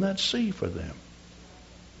opened that sea for them.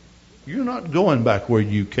 You're not going back where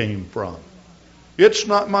you came from. It's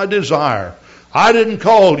not my desire. I didn't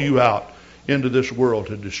call you out into this world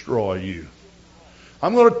to destroy you.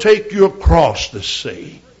 I'm going to take you across the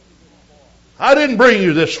sea. I didn't bring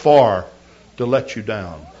you this far to let you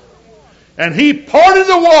down. And he parted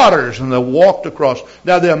the waters, and they walked across.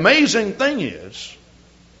 Now, the amazing thing is,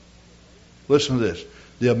 listen to this.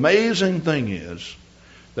 The amazing thing is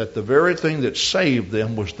that the very thing that saved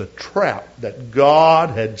them was the trap that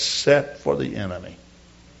God had set for the enemy.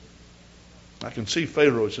 I can see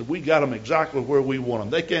Pharaoh said, "We got them exactly where we want them.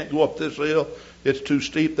 They can't go up this hill. It's too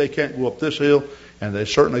steep. They can't go up this hill. And they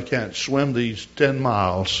certainly can't swim these 10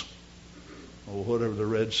 miles or whatever the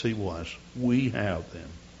Red Sea was. We have them."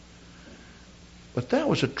 But that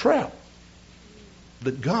was a trap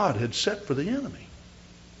that God had set for the enemy.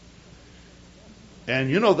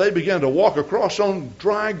 And they began to walk across on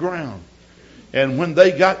dry ground. And when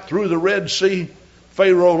they got through the Red Sea,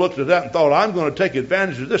 Pharaoh looked at that and thought, "I'm going to take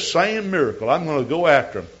advantage of this same miracle. I'm going to go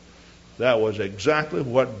after them." That was exactly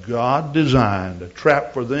what God designed, a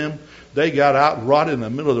trap for them. They got out right in the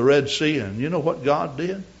middle of the Red Sea, and you know what God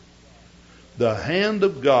did? The hand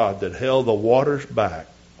of God that held the waters back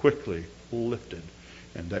quickly lifted,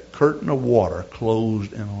 and that curtain of water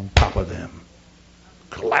closed in on top of them,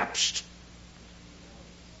 collapsed.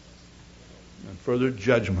 And further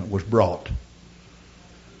judgment was brought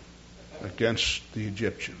against the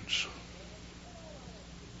Egyptians.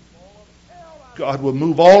 God will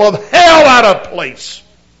move all of hell out of place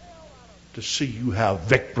to see you have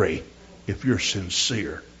victory if you're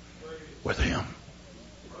sincere with Him.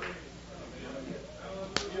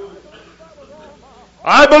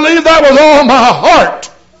 I believe that with all my heart.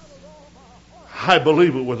 I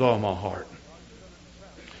believe it with all my heart.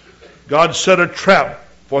 God set a trap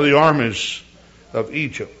for the armies of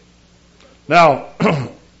Egypt. Now,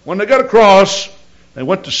 when they got across, they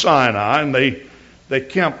went to Sinai and they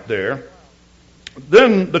camped there.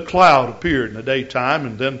 Then the cloud appeared in the daytime,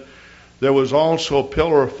 and then there was also a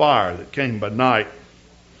pillar of fire that came by night.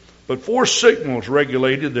 But 4 signals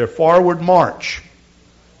regulated their forward march.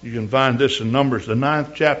 You can find this in Numbers, the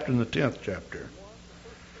 9th chapter and the 10th chapter.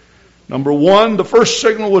 Number 1, the first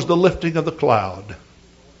signal was the lifting of the cloud.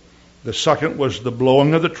 The second was the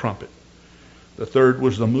blowing of the trumpet. The third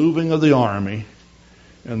was the moving of the army.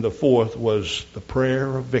 And the fourth was the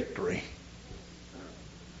prayer of victory.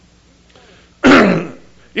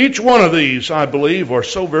 Each one of these, I believe, are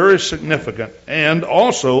so very significant and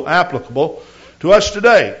also applicable to us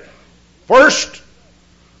today. First,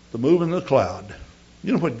 the moving of the cloud.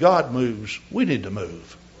 You know, when God moves, we need to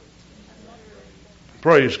move.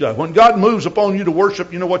 Praise God. When God moves upon you to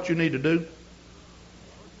worship, you know what you need to do?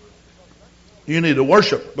 You need to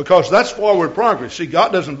worship, because that's forward progress. See,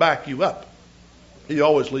 God doesn't back you up. He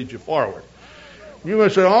always leads you forward. You may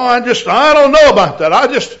say, I don't know about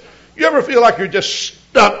that. You ever feel like you're just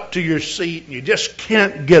stuck to your seat and you just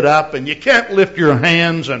can't get up and you can't lift your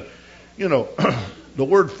hands? And, the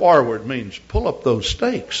word forward means pull up those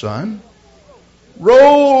stakes, son.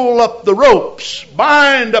 Roll up the ropes.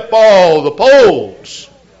 Bind up all the poles.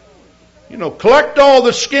 Collect all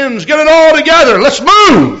the skins. Get it all together. Let's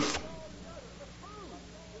move.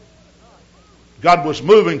 God was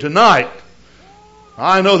moving tonight.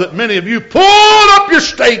 I know that many of you pulled up your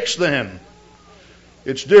stakes then.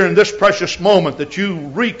 It's during this precious moment that you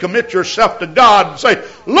recommit yourself to God and say,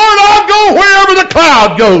 Lord, I'll go wherever the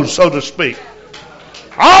cloud goes, so to speak.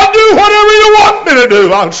 I'll do whatever you want me to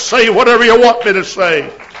do. I'll say whatever you want me to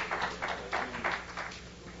say.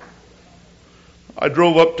 I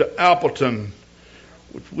drove up to Appleton.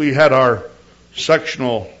 We had our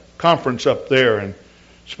sectional conference up there and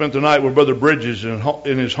spent the night with Brother Bridges in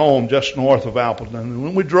his home just north of Appleton. And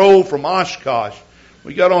when we drove from Oshkosh,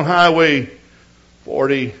 we got on Highway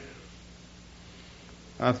 40.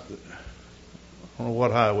 I don't know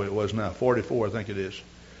what highway it was now. 44, I think it is.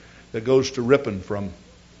 That goes to Ripon from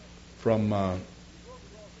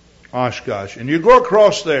Oshkosh. And you go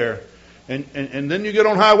across there, and then you get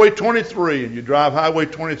on Highway 23, and you drive Highway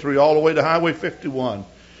 23 all the way to Highway 51.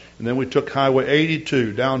 And then we took Highway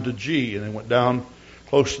 82 down to G, and then went down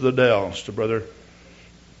close to the Dells to Brother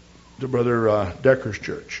Decker's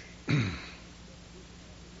church.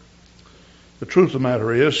 The truth of the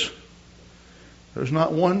matter is, there's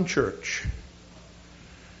not one church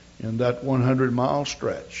in that 100-mile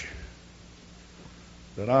stretch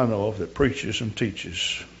that I know of that preaches and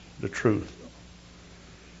teaches the truth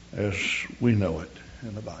as we know it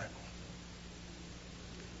in the Bible.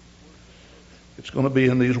 It's going to be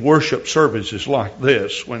in these worship services like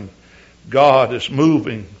this when God is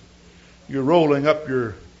moving. You're rolling up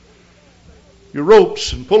your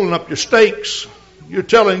ropes and pulling up your stakes. You're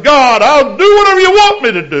telling God, I'll do whatever you want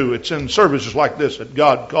me to do. It's in services like this that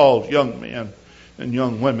God calls young men and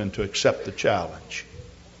young women to accept the challenge.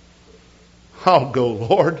 I'll go,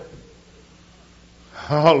 Lord.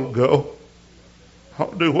 I'll go.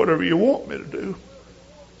 I'll do whatever you want me to do.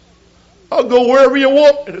 I'll go wherever you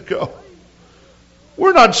want me to go.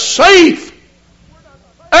 We're not safe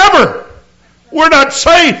ever. We're not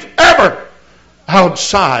safe ever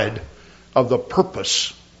outside of the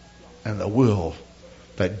purpose and the will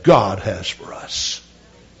that God has for us.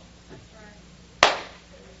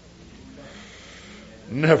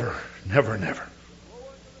 Never, never, never.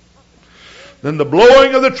 Then the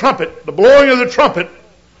blowing of the trumpet,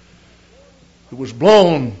 it was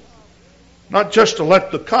blown not just to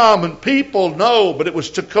let the common people know, but it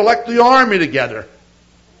was to collect the army together.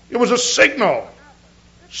 It was a signal.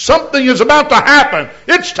 Something is about to happen.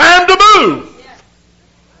 It's time to move.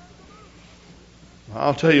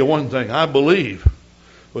 I'll tell you one thing. I believe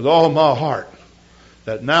with all my heart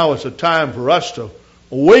that now is the time for us to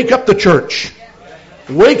wake up the church.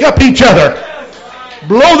 Wake up each other.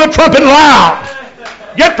 Blow the trumpet loud.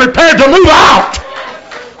 Get prepared to move out.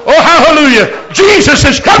 Oh, hallelujah. Jesus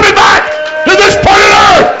is coming back to this planet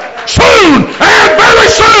Earth soon and very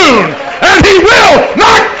soon. And He will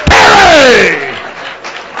not tarry.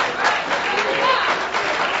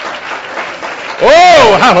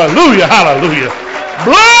 Oh, hallelujah, hallelujah.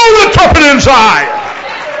 Blow the trumpet in Zion.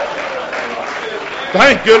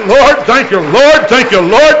 Thank you, Lord. Thank you, Lord. Thank you,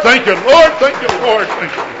 Lord. Thank you, Lord. Thank you, Lord.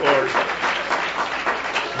 Thank you, Lord.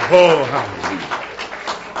 Oh, hallelujah.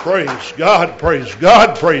 Praise God, praise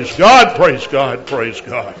God, praise God, praise God, praise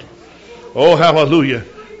God. Oh, hallelujah.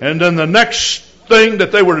 And then the next thing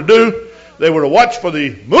that they were to do, they were to watch for the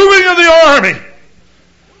moving of the army.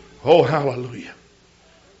 Oh, hallelujah.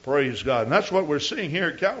 Praise God. And that's what we're seeing here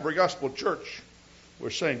at Calvary Gospel Church. We're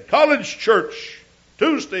saying College Church,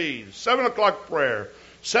 Tuesdays, 7 o'clock prayer,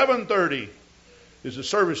 7:30 is the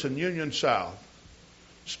service in Union South.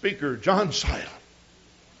 Speaker John Silent.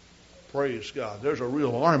 Praise God. There's a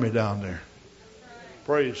real army down there.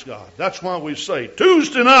 Praise God. That's why we say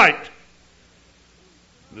Tuesday night,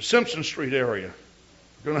 the Simpson Street area,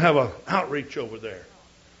 we're going to have an outreach over there.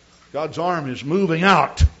 God's army is moving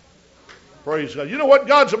out. Praise God. You know what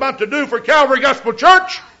God's about to do for Calvary Gospel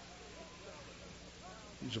Church?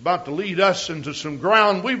 He's about to lead us into some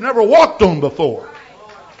ground we've never walked on before.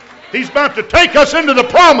 He's about to take us into the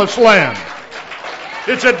promised land.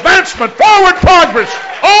 It's advancement, forward progress,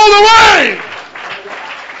 all the way.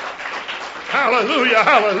 Hallelujah,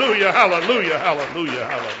 hallelujah, hallelujah, hallelujah,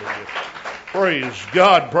 hallelujah. Praise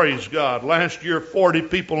God, praise God. Last year, 40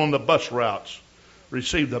 people on the bus routes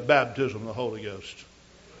received the baptism of the Holy Ghost.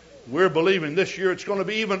 We're believing this year it's going to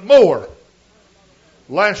be even more.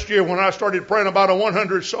 Last year when I started praying about a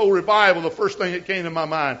 100 soul revival, the first thing that came to my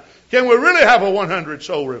mind, can we really have a 100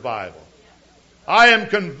 soul revival? I am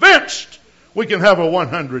convinced we can have a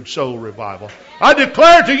 100 soul revival. I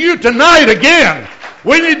declare to you tonight again,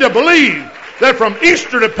 we need to believe that from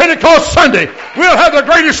Easter to Pentecost Sunday, we'll have the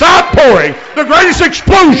greatest outpouring, the greatest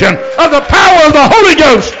explosion of the power of the Holy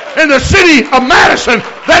Ghost in the city of Madison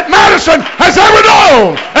that Madison has ever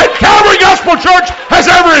known, that Calvary Gospel Church has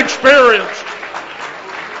ever experienced.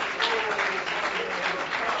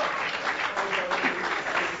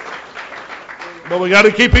 But we got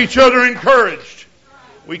to keep each other encouraged.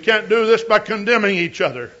 We can't do this by condemning each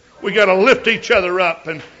other. We got to lift each other up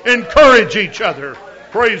and encourage each other.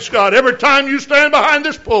 Praise God. Every time you stand behind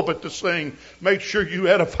this pulpit to sing, make sure you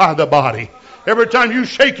edify the body. Every time you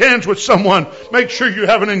shake hands with someone, make sure you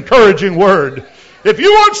have an encouraging word. If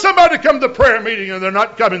you want somebody to come to prayer meeting and they're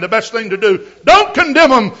not coming, the best thing to do, don't condemn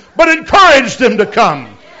them, but encourage them to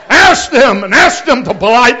come. Ask them to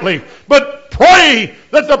politely, but pray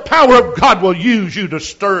that the power of God will use you to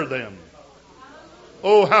stir them.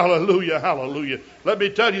 Oh, hallelujah, hallelujah. Let me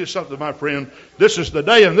tell you something, my friend. This is the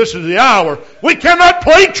day and this is the hour. We cannot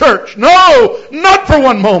play church. No, not for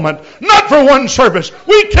one moment. Not for one service.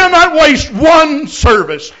 We cannot waste one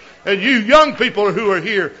service. And you young people who are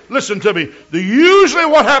here, listen to me. Usually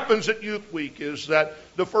what happens at Youth Week is that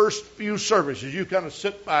the first few services, you kind of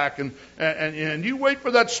sit back and you wait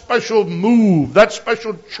for that special move, that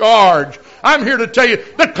special charge. I'm here to tell you,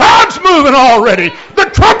 the cloud's moving already.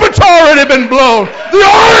 The trumpet's already been blown. The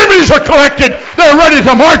armies are collected. They're ready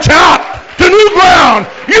to march out to new ground.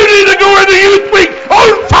 You need to go into Youth Week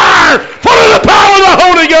on fire, full of the power of the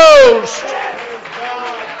Holy Ghost.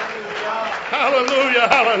 Hallelujah,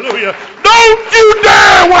 hallelujah. Don't you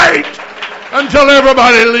dare wait until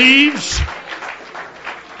everybody leaves.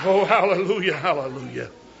 Oh, hallelujah, hallelujah.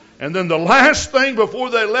 And then the last thing before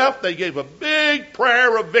they left, they gave a big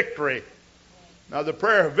prayer of victory. Now, the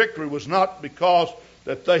prayer of victory was not because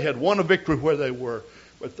that they had won a victory where they were,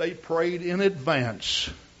 but they prayed in advance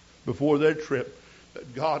before their trip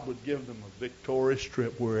that God would give them a victorious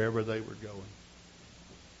trip wherever they were going.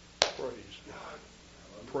 Praise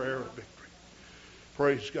God. Prayer of victory.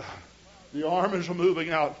 Praise God. The armies are moving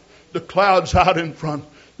out. The cloud's out in front.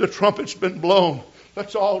 The trumpet's been blown.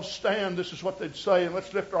 Let's all stand. This is what they'd say. And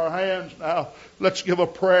let's lift our hands now. Let's give a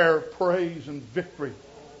prayer of praise and victory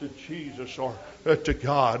to Jesus or to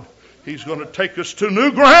God. He's going to take us to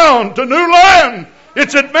new ground, to new land.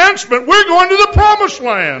 It's advancement. We're going to the promised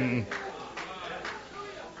land.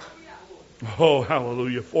 Oh,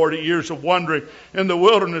 hallelujah. 40 years of wandering in the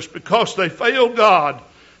wilderness because they failed God.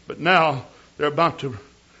 But now they're about to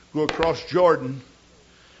go across Jordan.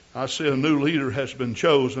 I see a new leader has been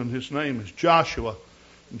chosen. His name is Joshua.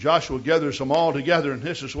 And Joshua gathers them all together, and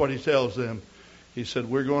this is what he tells them. He said,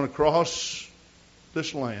 we're going to cross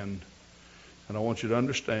this land, and I want you to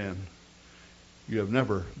understand, you have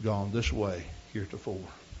never gone this way heretofore.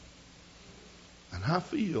 And I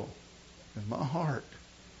feel in my heart,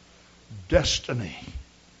 destiny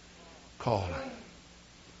calling.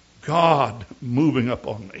 God moving up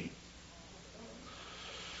on me.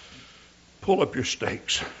 Pull up your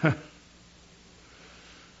stakes.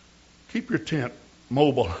 Keep your tent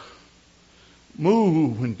mobile.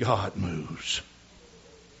 Move when God moves.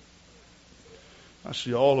 I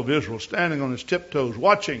see all of Israel standing on his tiptoes,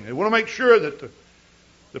 watching. They want to make sure that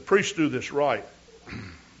the priests do this right.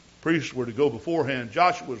 Priests were to go beforehand.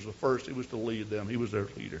 Joshua was the first. He was to lead them. He was their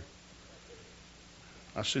leader.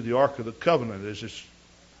 I see the Ark of the Covenant as it's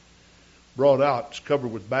brought out. It's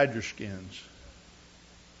covered with badger skins.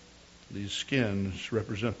 These skins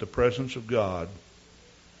represent the presence of God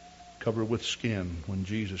covered with skin when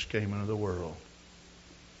Jesus came into the world.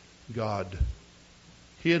 God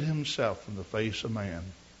hid himself from the face of man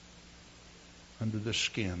under the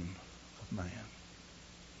skin of man.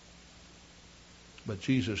 But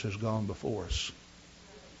Jesus has gone before us.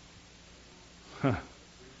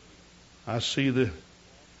 I see the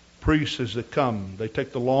priests as they come. They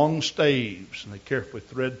take the long staves and they carefully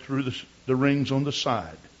thread through the rings on the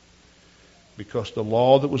side. Because the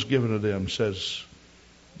law that was given to them says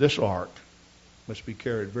this ark must be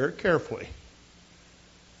carried very carefully.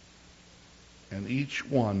 And each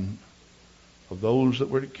one of those that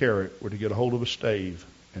were to carry it were to get a hold of a stave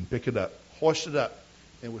and pick it up, hoist it up,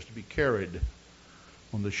 and it was to be carried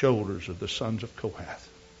on the shoulders of the sons of Kohath.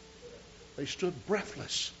 They stood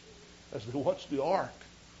breathless as they watched the ark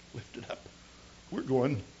lifted up. We're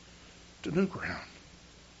going to new ground.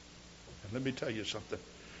 Let me tell you something.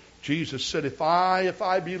 Jesus said, if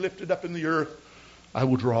I be lifted up in the earth, I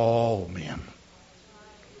will draw all men.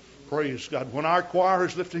 Praise God. When our choir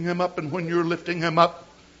is lifting him up and when you're lifting him up,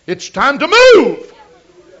 it's time to move.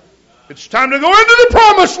 It's time to go into the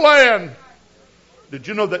promised land. Did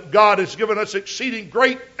you know that God has given us exceeding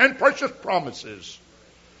great and precious promises?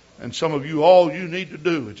 And some of you, all you need to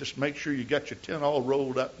do is just make sure you got your tent all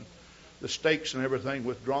rolled up, and the stakes and everything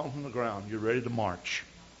withdrawn from the ground. You're ready to march.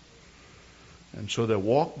 And so they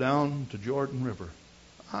walked down to Jordan River.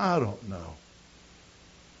 I don't know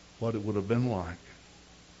what it would have been like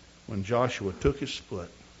when Joshua took his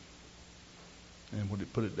foot and when he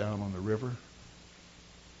put it down on the river.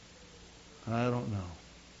 I don't know.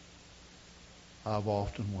 I've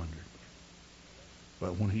often wondered.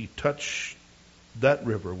 But when he touched that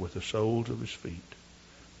river with the soles of his feet,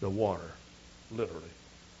 the water literally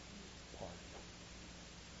parted.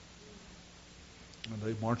 And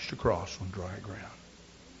they marched across on dry ground.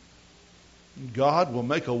 God will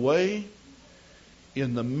make a way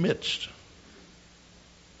in the midst.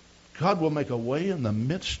 God will make a way in the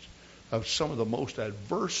midst of some of the most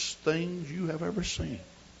adverse things you have ever seen.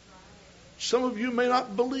 Some of you may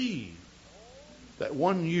not believe that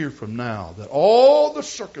 1 year from now, that all the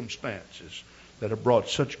circumstances that have brought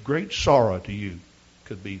such great sorrow to you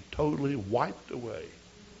could be totally wiped away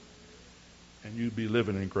and you'd be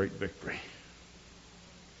living in great victory.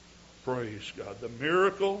 Praise God. The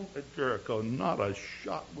miracle at Jericho, not a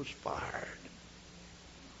shot was fired.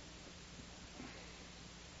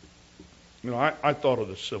 You know, I thought of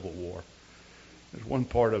the Civil War. There's one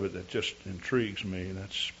part of it that just intrigues me, and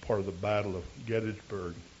that's part of the Battle of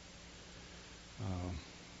Gettysburg.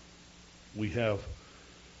 We have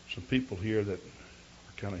some people here that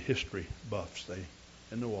are kind of history buffs. They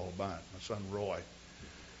know all about it. My son Roy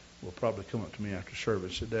will probably come up to me after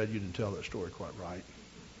service and say, Dad, you didn't tell that story quite right.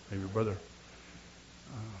 Maybe Brother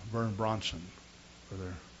Vern Bronson.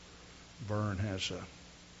 Brother Vern has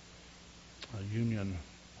a Union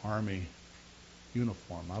Army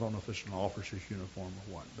uniform. I don't know if it's an officer's uniform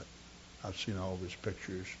or what, but I've seen all of his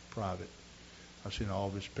pictures private. I've seen all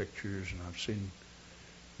of his pictures, and I've seen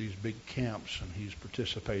these big camps, and he's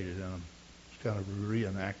participated in them. It's kind of a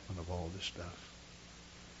reenactment of all this stuff.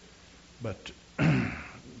 But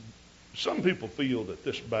some people feel that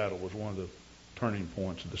this battle was one of the turning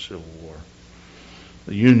points of the Civil War.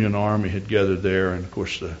 The Union Army had gathered there, and of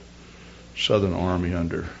course the Southern Army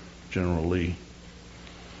under General Lee.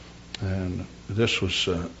 And this was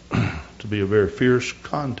to be a very fierce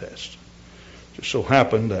contest. It just so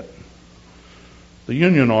happened that the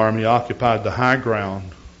Union Army occupied the high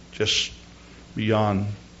ground just beyond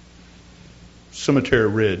Cemetery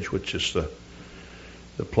Ridge, which is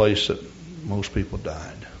the place that most people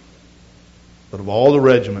died. But of all the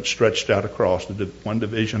regiments stretched out across, one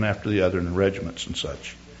division after the other, and regiments and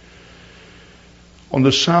such. On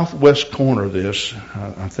the southwest corner of this,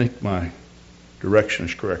 I think my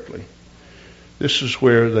directions correctly, this is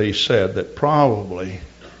where they said that probably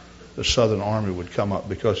the Southern Army would come up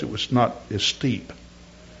because it was not as steep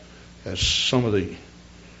as some of the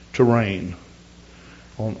terrain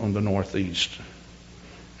on the northeast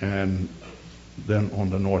and then on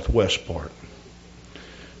the northwest part.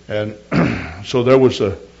 And so there was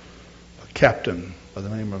a captain by the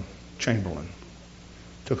name of Chamberlain.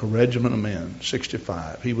 Took a regiment of men,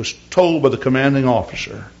 65. He was told by the commanding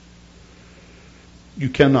officer, you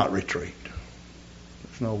cannot retreat.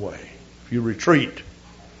 There's no way. If you retreat,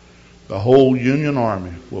 the whole Union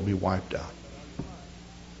Army will be wiped out.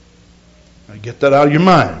 Now get that out of your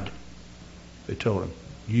mind. They told him,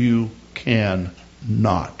 you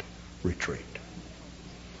cannot retreat.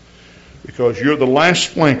 Because you're the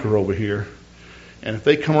last flanker over here, and if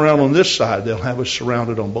they come around on this side, they'll have us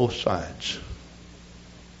surrounded on both sides.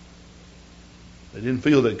 They didn't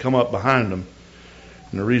feel they'd come up behind them,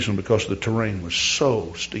 and the reason because the terrain was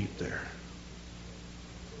so steep there.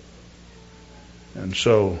 And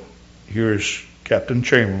so here's Captain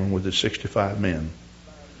Chamberlain with his 65 men.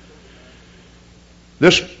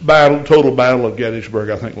 This battle, total battle of Gettysburg,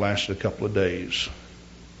 I think lasted a couple of days.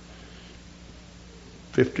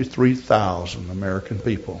 53,000 American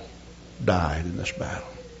people died in this battle.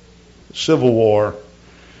 The Civil War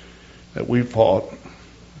that we fought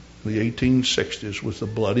in the 1860s was the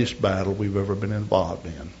bloodiest battle we've ever been involved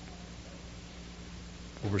in.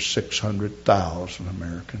 Over 600,000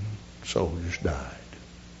 American soldiers died.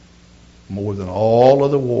 More than all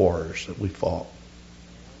of the wars that we fought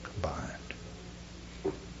combined.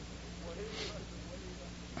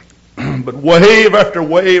 But wave after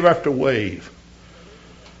wave after wave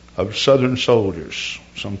of Southern soldiers,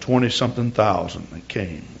 some 20-something thousand that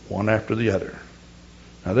came, one after the other,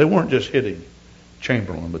 Now, they weren't just hitting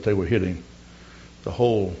Chamberlain, but they were hitting the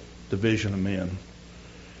whole division of men,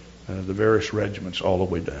 the various regiments all the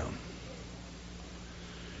way down.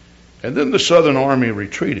 And then the Southern Army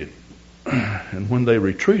retreated. And when they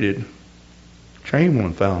retreated,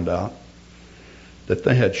 Chamberlain found out that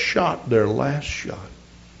they had shot their last shot.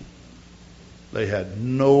 They had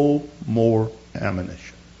no more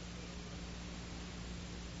ammunition.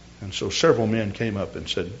 And so several men came up and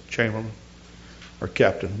said, Chamberlain, or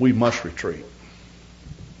Captain, we must retreat.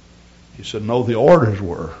 He said, no, the orders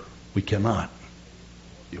were, we cannot.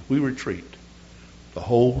 If we retreat, the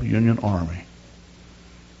whole Union Army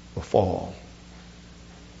will fall.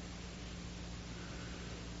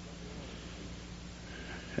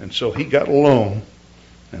 And so he got alone,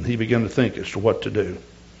 and he began to think as to what to do.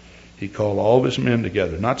 He called all of his men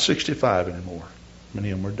together, not 65 anymore.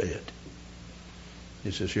 Many of them were dead.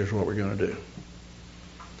 He says, here's what we're going to do.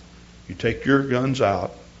 You take your guns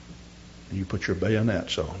out, and you put your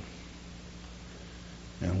bayonets on.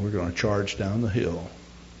 And we're going to charge down the hill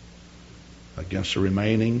against the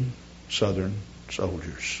remaining Southern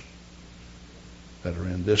soldiers that are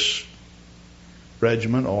in this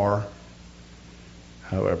regiment or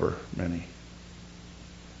however many.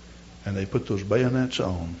 And they put those bayonets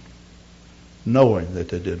on, knowing that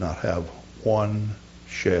they did not have one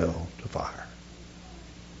shell to fire.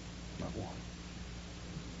 Not one.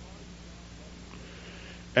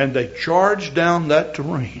 And they charged down that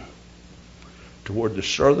terrain toward the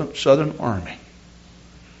Southern Army.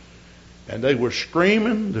 And they were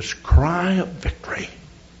screaming this cry of victory.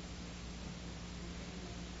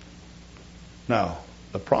 Now,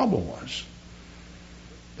 the problem was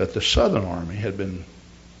that the Southern Army had been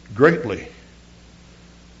greatly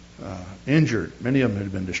injured. Many of them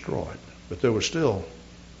had been destroyed. But there was still,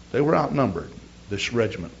 they were outnumbered. This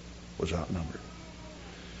regiment was outnumbered.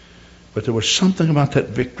 But there was something about that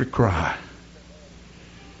victory cry.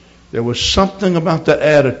 There was something about that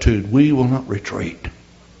attitude, we will not retreat.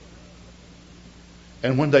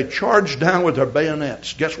 And when they charged down with their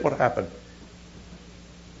bayonets, guess what happened?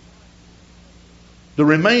 The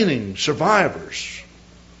remaining survivors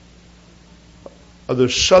of the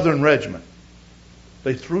Southern regiment,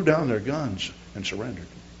 they threw down their guns and surrendered.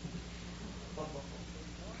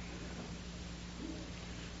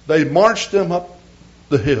 They marched them up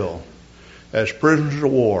the hill as prisoners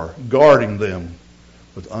of war, guarding them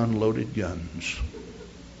with unloaded guns.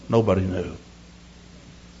 Nobody knew.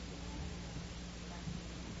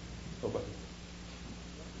 Nobody.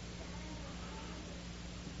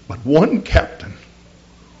 But one captain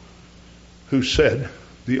who said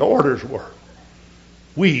the orders were,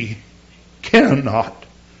 we cannot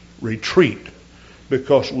retreat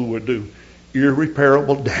because we would do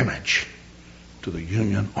irreparable damage to the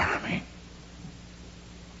Union Army.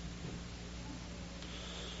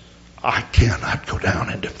 I cannot go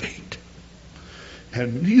down in defeat.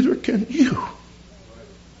 And neither can you.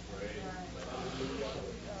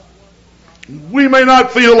 We may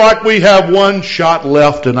not feel like we have one shot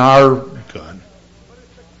left in our gun.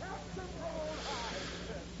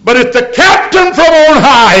 But if the captain from on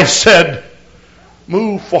high said,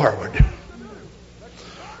 move forward.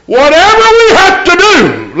 Whatever we have to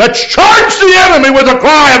do, let's charge the enemy with a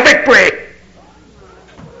cry of victory.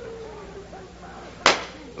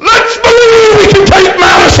 Let's believe we can take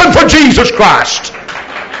Madison for Jesus Christ.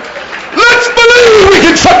 Let's believe we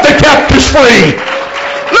can set the captives free.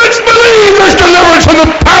 Let's believe there's deliverance in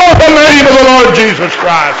the powerful name of the Lord Jesus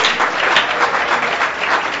Christ.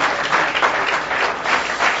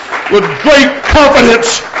 With great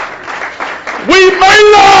confidence, we may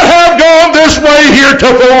not have gone this way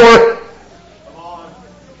heretofore,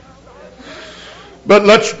 but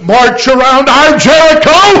let's march around our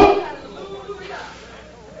Jericho.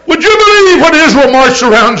 Would you believe when Israel marched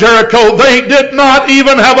around Jericho, they did not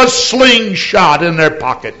even have a slingshot in their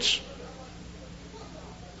pockets.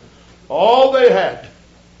 All they had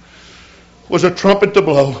was a trumpet to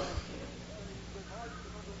blow.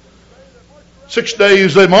 6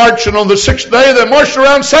 days they marched, and on the 6th day they marched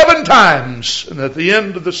around 7 times. And at the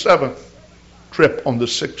end of the 7th trip, on the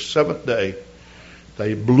 7th day,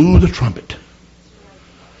 they blew the trumpet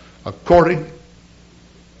according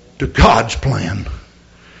to God's plan.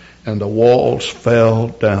 And the walls fell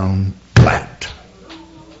down flat.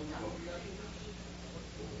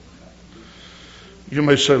 You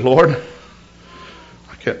may say, Lord,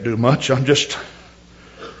 I can't do much. I'm just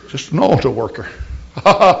an altar worker.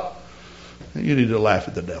 You need to laugh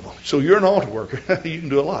at the devil. So you're an altar worker. You can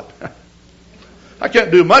do a lot. I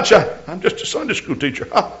can't do much. I'm just a Sunday school teacher.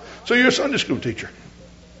 So you're a Sunday school teacher.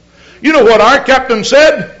 You know what our captain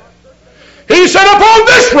said? He said, upon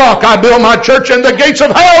this rock I build my church, and the gates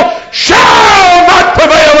of hell shall not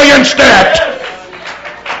prevail against it.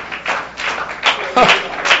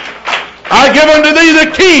 I give unto thee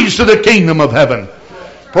the keys to the kingdom of heaven.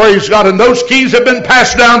 Praise God. And those keys have been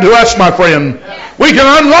passed down to us, my friend. We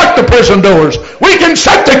can unlock the prison doors. We can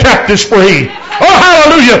set the captives free. Oh,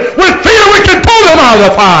 hallelujah. With fear we can pull them out of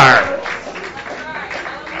the fire.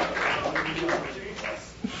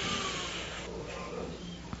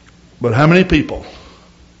 But how many people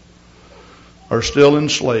are still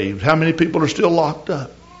enslaved? How many people are still locked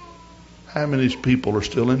up? How many people are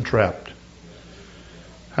still entrapped?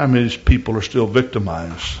 How many people are still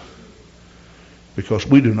victimized? Because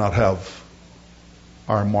we do not have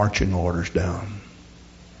our marching orders down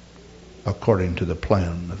according to the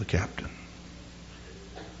plan of the captain.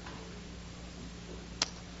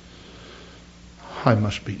 I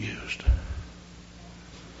must be used.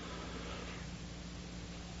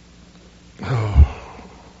 Oh.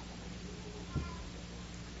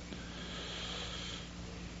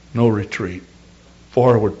 No retreat.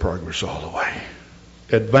 Forward progress all the way.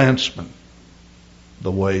 Advancement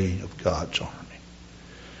the way of God's army.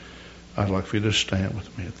 I'd like for you to stand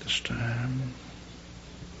with me at this time.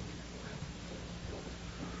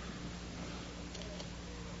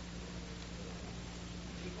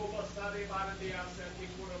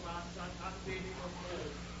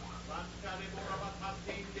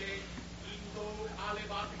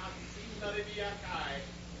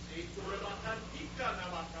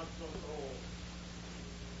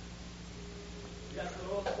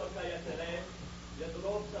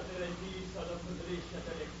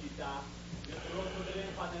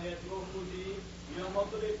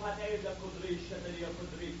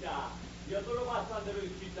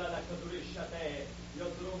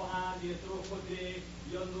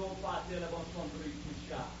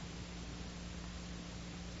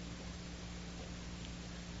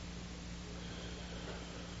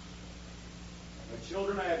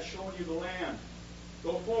 Children, I have shown you the land.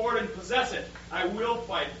 Go forward and possess it. I will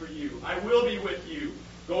fight for you. I will be with you.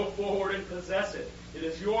 Go forward and possess it. It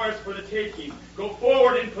is yours for the taking. Go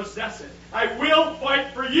forward and possess it. I will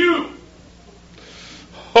fight for you.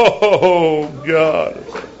 Oh, God.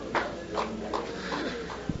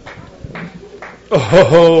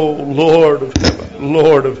 Oh, Lord of heaven,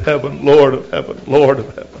 Lord of heaven, Lord of heaven, Lord of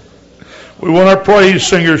heaven. We want our praise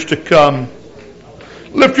singers to come.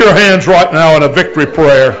 Lift your hands right now in a victory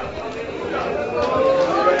prayer.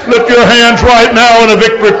 Lift your hands right now in a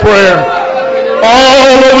victory prayer. All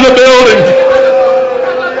over the building.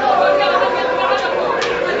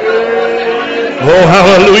 Oh,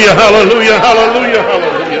 hallelujah, hallelujah, hallelujah,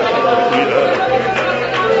 hallelujah, hallelujah.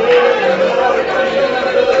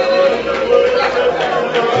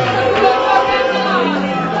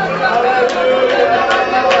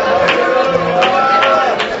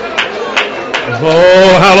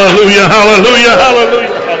 Oh, hallelujah, hallelujah, hallelujah,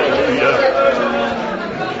 hallelujah.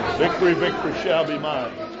 Victory, victory shall be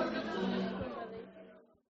mine.